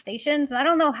different stations. I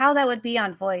don't know how that would be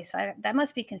on voice. That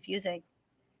must be confusing.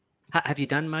 Have you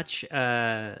done much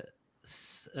QRP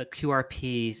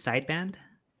sideband?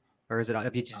 Or is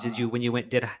it? Did you when you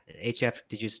did HF?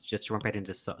 Did you just jump right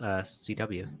into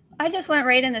CW? I just went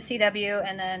right into CW,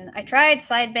 and then I tried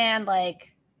sideband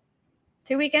like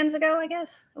 2 weekends ago, I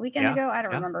guess. A weekend ago, I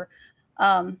don't remember.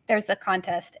 There's the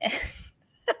contest.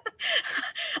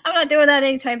 I'm not doing that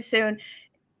anytime soon.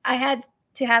 I had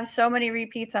to have so many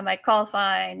repeats on my call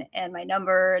sign and my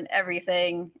number and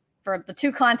everything for the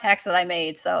 2 contacts that I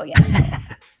made. So yeah,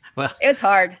 well, it's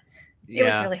hard. It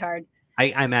was really hard.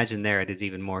 I imagine there it is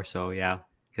even more so, yeah,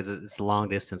 because it's a long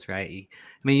distance, right? I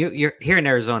mean, you're here in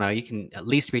Arizona, you can at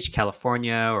least reach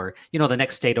California or the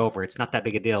next state over. It's not that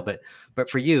big a deal, but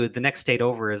for you, the next state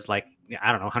over is like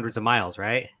I don't know, hundreds of miles,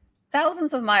 right?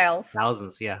 Thousands of miles.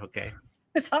 Thousands, yeah, okay.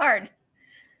 It's hard.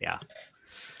 Yeah,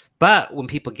 but when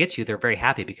people get you, they're very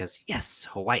happy because yes,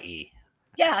 Hawaii.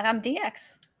 Yeah, I'm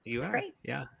DX. It's great.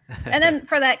 Yeah. And then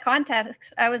for that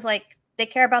context, I was like, they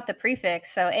care about the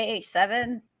prefix, so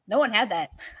AH7. No one had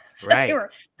that. So right.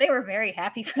 They were very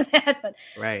happy for that. But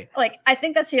right. Like I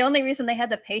think that's the only reason they had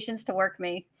the patience to work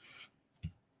me.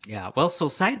 Yeah. Well, so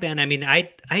sideband, I mean,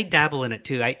 I dabble in it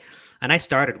too. I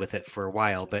started with it for a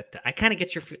while, but I kind of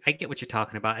get what you're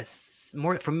talking about. It's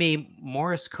more for me,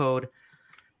 Morse code.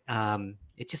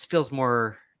 It just feels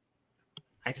more.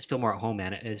 I just feel more at home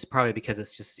in it. It's probably because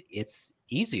it's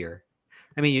easier.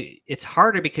 I mean, it's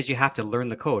harder because you have to learn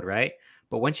the code, right?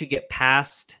 But once you get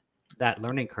past that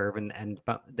learning curve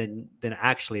then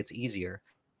actually it's easier.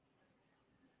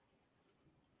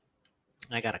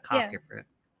 I got a cough here for it.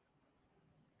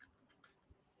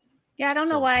 Yeah, I don't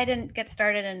know why I didn't get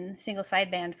started in single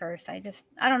sideband first. I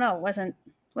don't know. It wasn't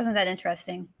that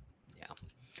interesting. Yeah.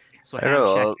 So I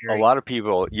know a lot of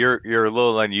people. You're a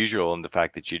little unusual in the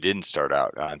fact that you didn't start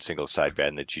out on single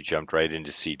sideband, that you jumped right into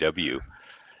CW.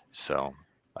 So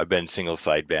I've been single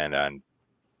sideband on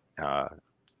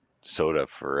SOTA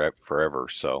forever.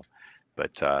 So,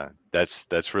 but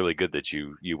that's really good that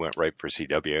you went right for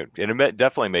CW, and it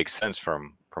definitely makes sense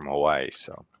from Hawaii.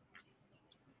 So.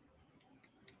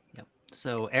 Yep.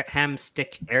 So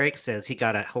Hamstick Eric says he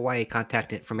got a Hawaii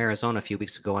contact from Arizona a few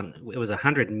weeks ago, and it was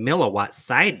 100 milliwatt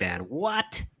sideband.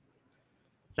 What?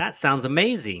 That sounds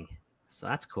amazing. So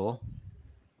that's cool.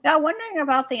 Now, wondering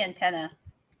about the antenna.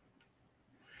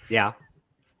 Yeah.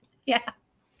 Yeah.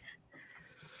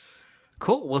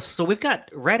 Cool. Well, so we've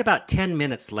got right about 10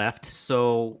 minutes left.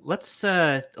 So let's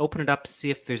open it up,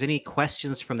 see if there's any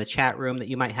questions from the chat room that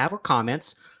you might have or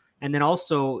comments. And then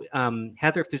also,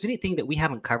 Heather, if there's anything that we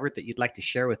haven't covered that you'd like to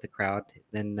share with the crowd,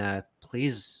 then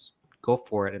please go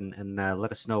for it and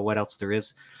let us know what else there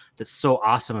is that's so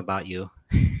awesome about you.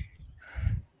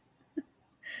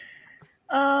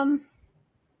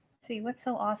 See, what's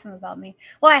so awesome about me?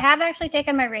 Well, I have actually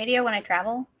taken my radio when I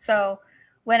travel. So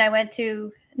when I went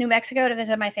to New Mexico to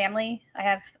visit my family, I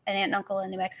have an aunt and uncle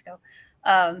in New Mexico.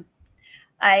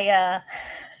 I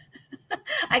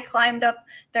climbed up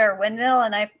their windmill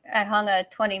and I hung a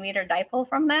 20-meter dipole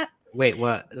from that. Wait,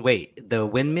 what? Wait, the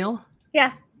windmill?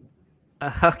 Yeah.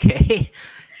 Okay.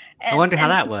 I wonder how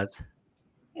that was.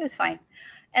 It was fine.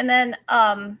 And then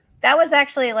that was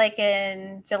actually like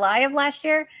in July of last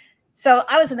year. So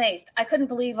I was amazed. I couldn't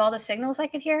believe all the signals I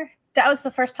could hear. That was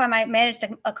the first time I managed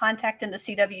a contact in the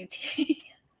CWT.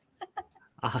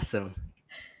 Awesome.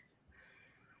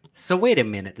 So wait a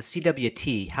minute, the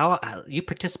CWT, how you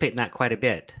participate in that quite a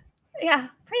bit? Yeah,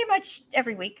 pretty much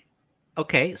every week.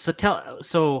 Okay,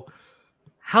 so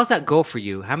how's that go for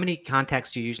you? How many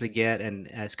contacts do you usually get? And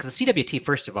because the CWT,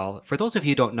 first of all, for those of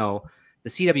you who don't know, the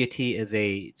CWT is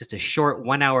just a short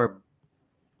 1 hour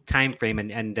time frame,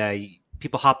 and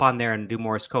people hop on there and do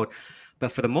Morse code.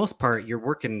 But for the most part, you're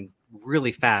working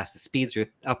really fast. The speeds are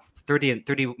up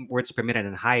 30 words per minute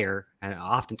and higher, and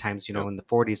oftentimes, Yep. in the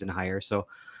 40s and higher. So,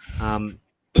 and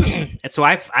so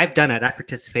I've done it. I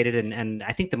participated, and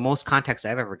I think the most contacts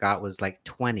I've ever got was like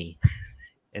 20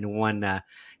 in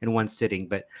one sitting.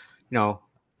 But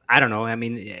I don't know. I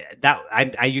mean, that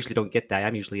I usually don't get that.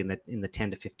 I'm usually in the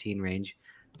 10 to 15 range.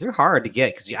 They're hard to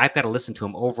get because I've got to listen to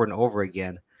them over and over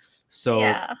again. So,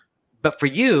 Yeah. but for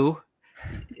you,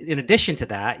 in addition to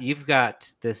that, you've got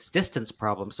this distance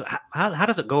problem. So how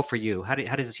does it go for you? How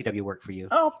does the CW work for you?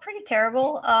 Oh, pretty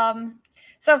terrible.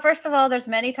 So first of all, there's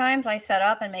many times I set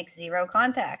up and make 0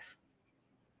 contacts.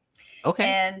 Okay.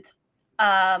 And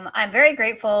I'm very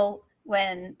grateful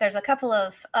when there's a couple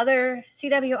of other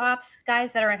CW ops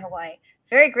guys that are in Hawaii.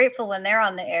 Very grateful when they're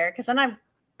on the air because then I'm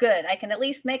good. I can at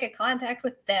least make a contact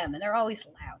with them, and they're always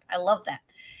loud. I love that.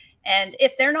 And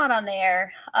if they're not on the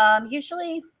air,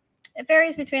 usually it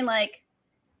varies between like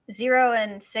 0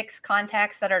 and 6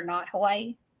 contacts that are not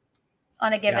Hawaii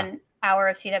on a given hour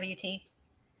of CWT.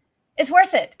 It's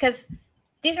worth it because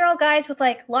these are all guys with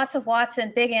like lots of watts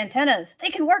and big antennas. They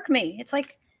can work me. It's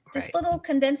like this little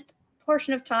condensed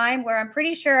portion of time where I'm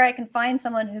pretty sure I can find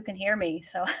someone who can hear me.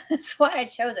 So that's why I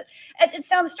chose it. It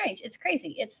sounds strange. It's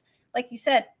crazy. It's like you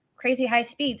said, crazy high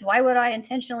speeds. Why would I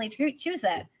intentionally choose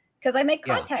that? Because I make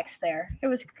contacts there.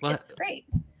 It's great.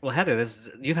 Well, Heather,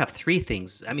 you have 3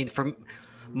 things. I mean, for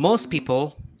most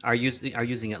people are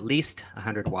using at least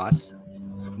 100 watts.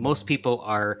 Most people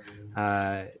are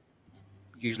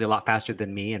usually a lot faster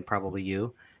than me and probably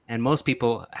you. And most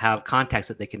people have contacts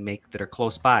that they can make that are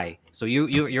close by. So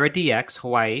you're a DX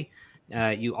Hawaii.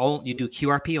 You do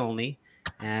QRP only,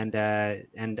 and I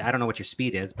don't know what your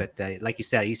speed is, but like you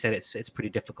said it's pretty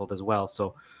difficult as well.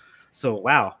 So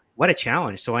wow, what a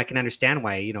challenge. So I can understand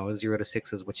why 0 to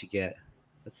 6 is what you get.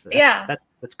 That's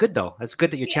good though. That's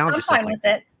good that you challenge yourself. I'm fine with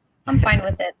it. I'm fine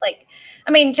with it. Like,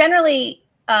 I mean, generally,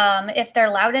 if they're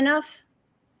loud enough,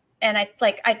 and I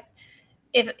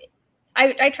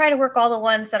try to work all the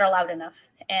ones that are loud enough,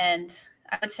 and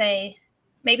I would say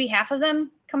maybe half of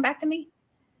them come back to me.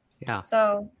 Yeah.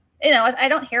 So I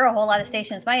don't hear a whole lot of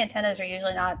stations. My antennas are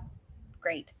usually not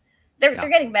great. They're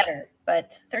getting better,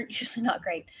 but they're usually not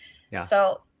great. Yeah.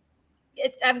 So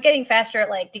I'm getting faster at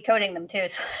like decoding them too,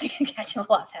 so I can catch them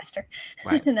a lot faster,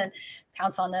 right. And then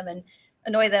pounce on them and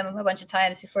annoy them a bunch of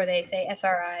times before they say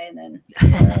SRI and then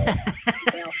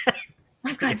something else.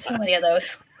 I've got so many of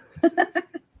those.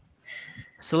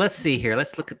 So let's see here.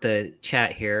 Let's look at the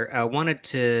chat here. I wanted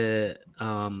to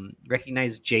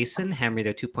recognize Jason. Ham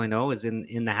Radio 2.0 is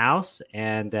in the house,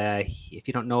 and if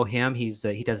you don't know him, he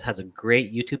has a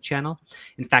great YouTube channel.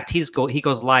 In fact, he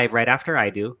goes live right after I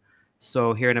do.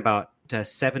 So here in about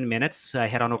 7 minutes,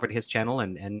 head on over to his channel,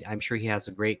 and I'm sure he has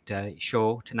a great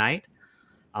show tonight.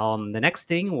 The next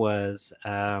thing was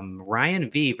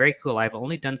Ryan V. Very cool. I've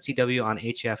only done CW on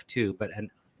HF2, but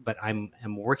I'm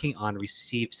working on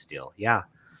receive still. Yeah,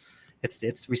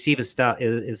 it's receive is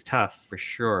tough for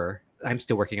sure. I'm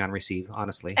still working on receive,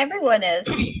 honestly. Everyone is.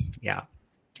 Yeah.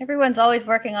 Everyone's always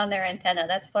working on their antenna.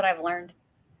 That's what I've learned.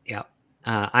 Yeah.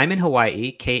 I'm in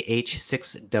Hawaii,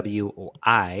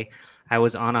 KH6WI. I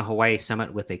was on a Hawaii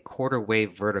summit with a quarter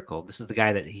wave vertical. This is the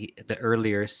guy that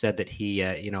earlier said that he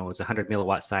was a 100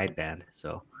 milliwatt sideband.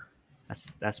 So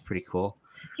that's pretty cool.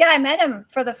 Yeah, I met him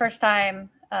for the first time,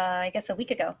 I guess a week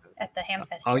ago at the Ham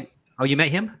Fest. Oh, you met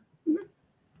him? Mm-hmm.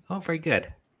 Oh, very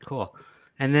good. Cool.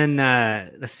 And then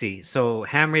let's see. So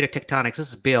Ham Radio Tectonics. This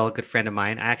is Bill, a good friend of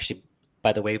mine. I actually,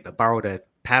 by the way, borrowed a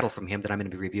paddle from him that I'm going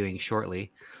to be reviewing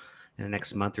shortly in the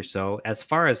next month or so. As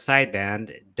far as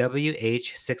sideband,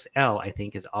 WH6L, I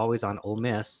think, is always on Ole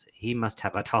Miss. He must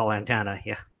have a tall antenna.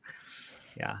 Yeah.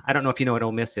 I don't know if you know what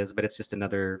Ole Miss is, but it's just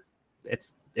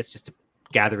it's just a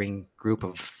gathering group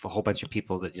of a whole bunch of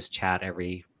people that just chat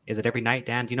every night,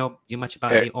 Dan? Do you know much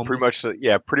about it? Pretty much so.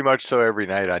 Yeah, pretty much so every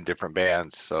night on different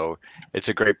bands. So it's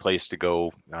a great place to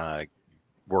go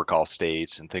work all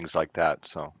states and things like that.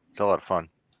 So it's a lot of fun.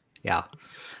 Yeah.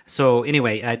 So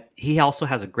anyway, he also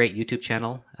has a great YouTube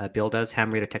channel. Bill does,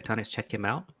 Ham Radio Tectonics. Check him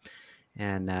out.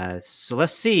 And so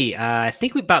let's see. I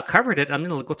think we about covered it. I'm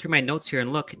going to go through my notes here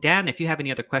and look. Dan, if you have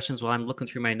any other questions while I'm looking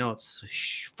through my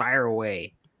notes, fire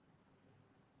away.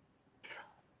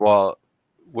 Well,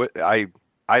 I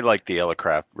like the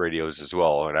Elecraft radios as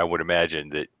well, and I would imagine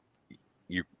that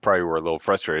you probably were a little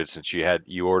frustrated since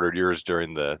you ordered yours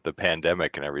during the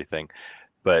pandemic and everything.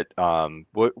 But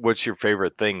what's your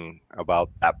favorite thing about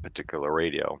that particular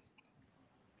radio?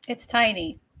 It's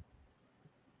tiny.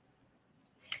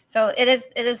 So it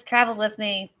is traveled with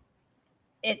me.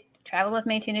 It traveled with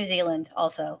me to New Zealand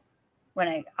also when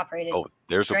I operated Oh,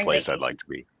 there's a during place I'd vacation. like to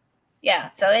be.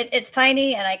 Yeah, so it's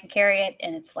tiny and I can carry it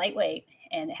and it's lightweight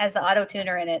and it has the auto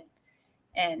tuner in it,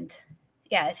 and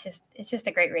yeah, it's just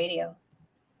a great radio.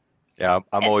 Yeah, I'm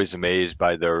And, always amazed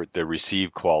by the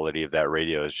receive quality of that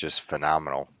radio. It's just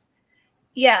phenomenal.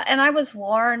 yeah, and I was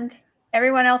warned.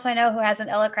 Everyone else I know who has an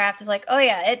Elecraft is like, oh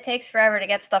yeah, it takes forever to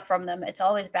get stuff from them. It's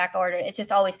always back ordered. It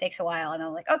just always takes a while. And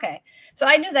I'm like, okay. So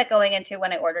I knew that going into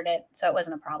when I ordered it, so it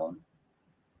wasn't a problem.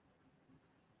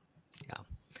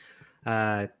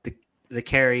 The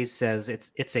Carrie says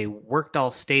it's a worked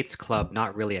all states club,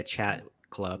 not really a chat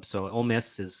club. So Ole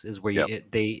Miss is where Yep.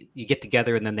 you get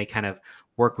together and then they kind of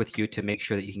work with you to make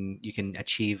sure that you can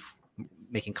achieve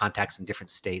making contacts in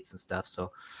different states and stuff.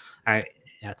 So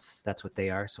that's what they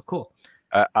are. So cool.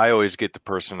 I always get the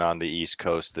person on the East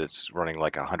Coast that's running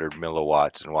like 100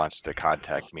 milliwatts and wants to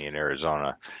contact me in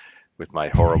Arizona with my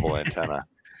horrible antenna.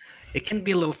 It can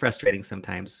be a little frustrating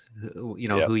sometimes,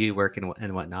 Yep. who you work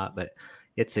and whatnot, but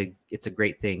it's a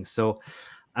great thing. So,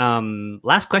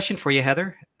 last question for you,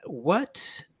 Heather. Well,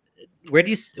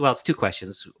 it's two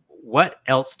questions. What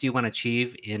else do you want to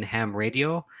achieve in ham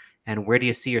radio, and where do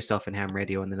you see yourself in ham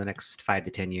radio in the next 5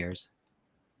 to 10 years?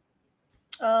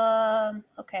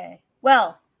 Okay.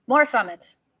 Well, more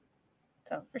summits.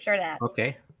 So for sure that.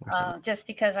 Okay. Just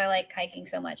because I like hiking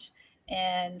so much.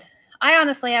 And I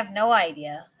honestly have no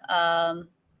idea.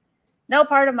 No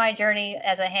part of my journey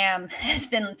as a ham has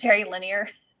been very linear,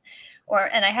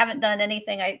 and I haven't done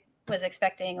anything I was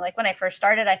expecting. Like when I first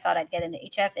started, I thought I'd get into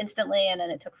HF instantly, and then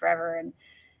it took forever. And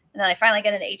then I finally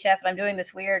get into HF, and I'm doing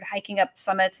this weird hiking up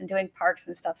summits and doing parks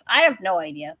and stuff. So I have no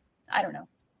idea. I don't know.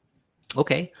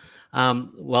 Okay.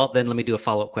 Well, then let me do a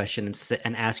follow-up question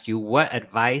and ask you, what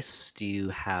advice do you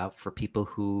have for people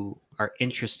who are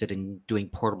interested in doing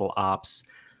portable ops,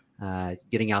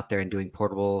 getting out there and doing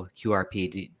portable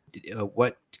QRP?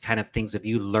 What kind of things have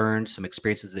you learned, some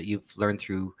experiences that you've learned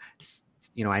through,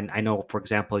 I know, for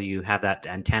example, you have that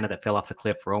antenna that fell off the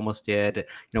cliff or almost did.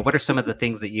 What are some of the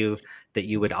things that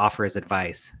you would offer as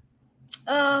advice?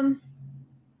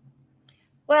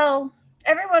 Well,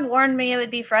 everyone warned me it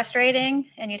would be frustrating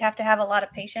and you'd have to have a lot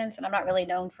of patience, and I'm not really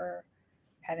known for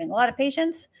having a lot of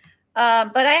patience.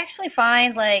 But I actually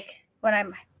find, like, when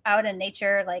I'm out in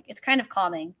nature, like, it's kind of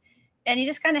calming, and you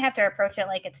just kind of have to approach it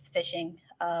like it's fishing.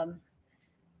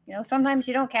 Sometimes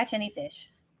you don't catch any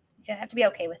fish. You have to be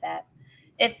okay with that.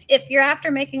 If you're after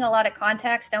making a lot of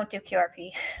contacts, don't do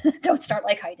QRP. Don't start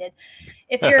like I did.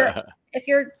 If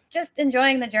you're just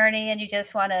enjoying the journey and you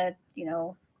just want to,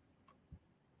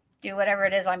 do whatever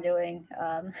it is I'm doing,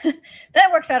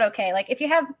 that works out okay. Like if you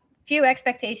have few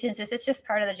expectations, if it's just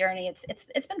part of the journey,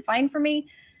 it's been fine for me.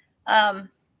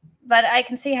 But I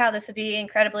can see how this would be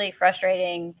incredibly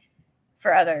frustrating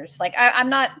for others. Like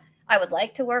I would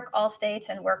like to work all states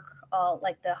and work all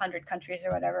like the 100 countries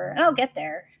or whatever, and I'll get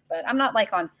there, but I'm not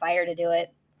like on fire to do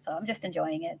it. So I'm just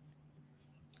enjoying it.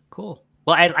 Cool.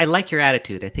 Well, I like your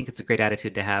attitude. I think it's a great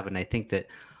attitude to have. And I think that,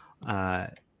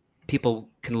 people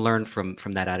can learn from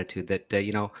that attitude that,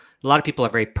 a lot of people are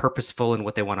very purposeful in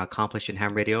what they want to accomplish in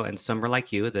ham radio. And some are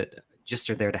like you that just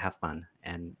are there to have fun.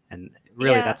 And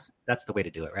really that's the way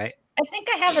to do it. Right. I think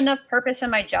I have enough purpose in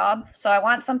my job. So I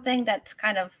want something that's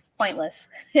kind of pointless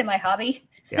in my hobby.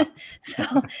 Yeah. So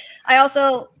I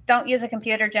also don't use a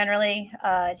computer generally.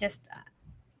 I'm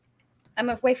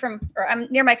I'm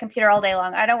near my computer all day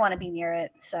long. I don't want to be near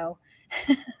it. So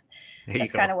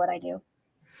that's kind of what I do.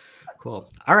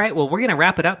 Cool. All right. Well, we're going to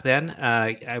wrap it up then.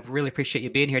 I really appreciate you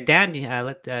being here. Dan,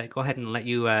 go ahead and let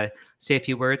you say a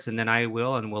few words, and then I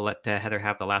will, and we'll let Heather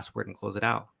have the last word and close it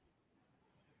out.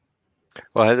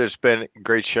 Well, Heather, it's been a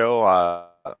great show.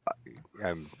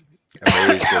 I'm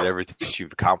amazed at everything that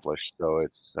you've accomplished. So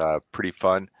it's pretty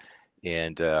fun.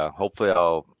 And hopefully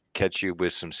I'll catch you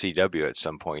with some CW at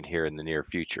some point here in the near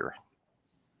future.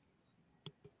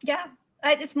 Yeah,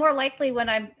 it's more likely when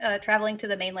I'm traveling to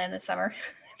the mainland this summer.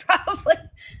 Probably.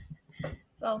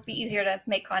 So it'll be easier to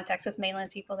make contacts with mainland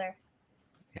people there.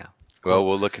 Yeah. Cool. Well,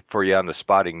 we'll look for you on the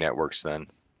spotting networks then.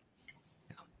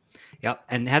 Yep.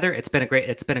 And Heather, it's been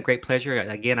a great pleasure.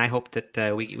 Again, I hope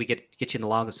that we get you in the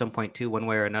log at some point too, one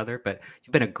way or another. But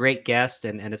you've been a great guest,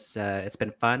 and it's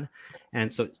been fun.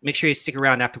 And so make sure you stick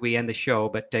around after we end the show.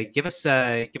 But give us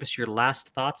your last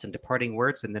thoughts and departing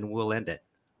words, and then we'll end it.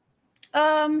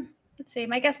 Let's see.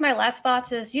 I guess my last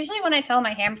thoughts is usually when I tell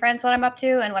my ham friends what I'm up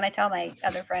to, and when I tell my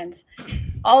other friends,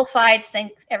 all sides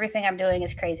think everything I'm doing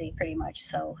is crazy, pretty much.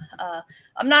 So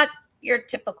I'm not your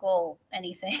typical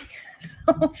anything.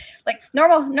 So, like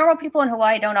normal people in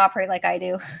Hawaii don't operate like I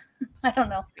do. I don't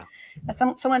know.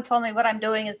 Someone told me what I'm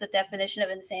doing is the definition of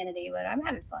insanity, but I'm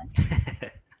having fun.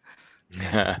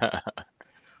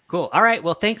 Cool. All right.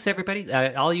 Well, thanks everybody.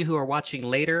 All you who are watching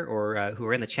later or who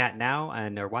are in the chat now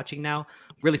and are watching now,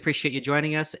 really appreciate you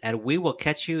joining us. And we will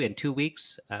catch you in 2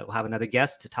 weeks. We'll have another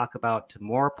guest to talk about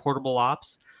more portable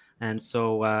ops. And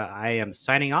so I am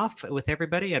signing off with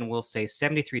everybody, and we'll say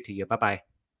 73 to you. Bye-bye.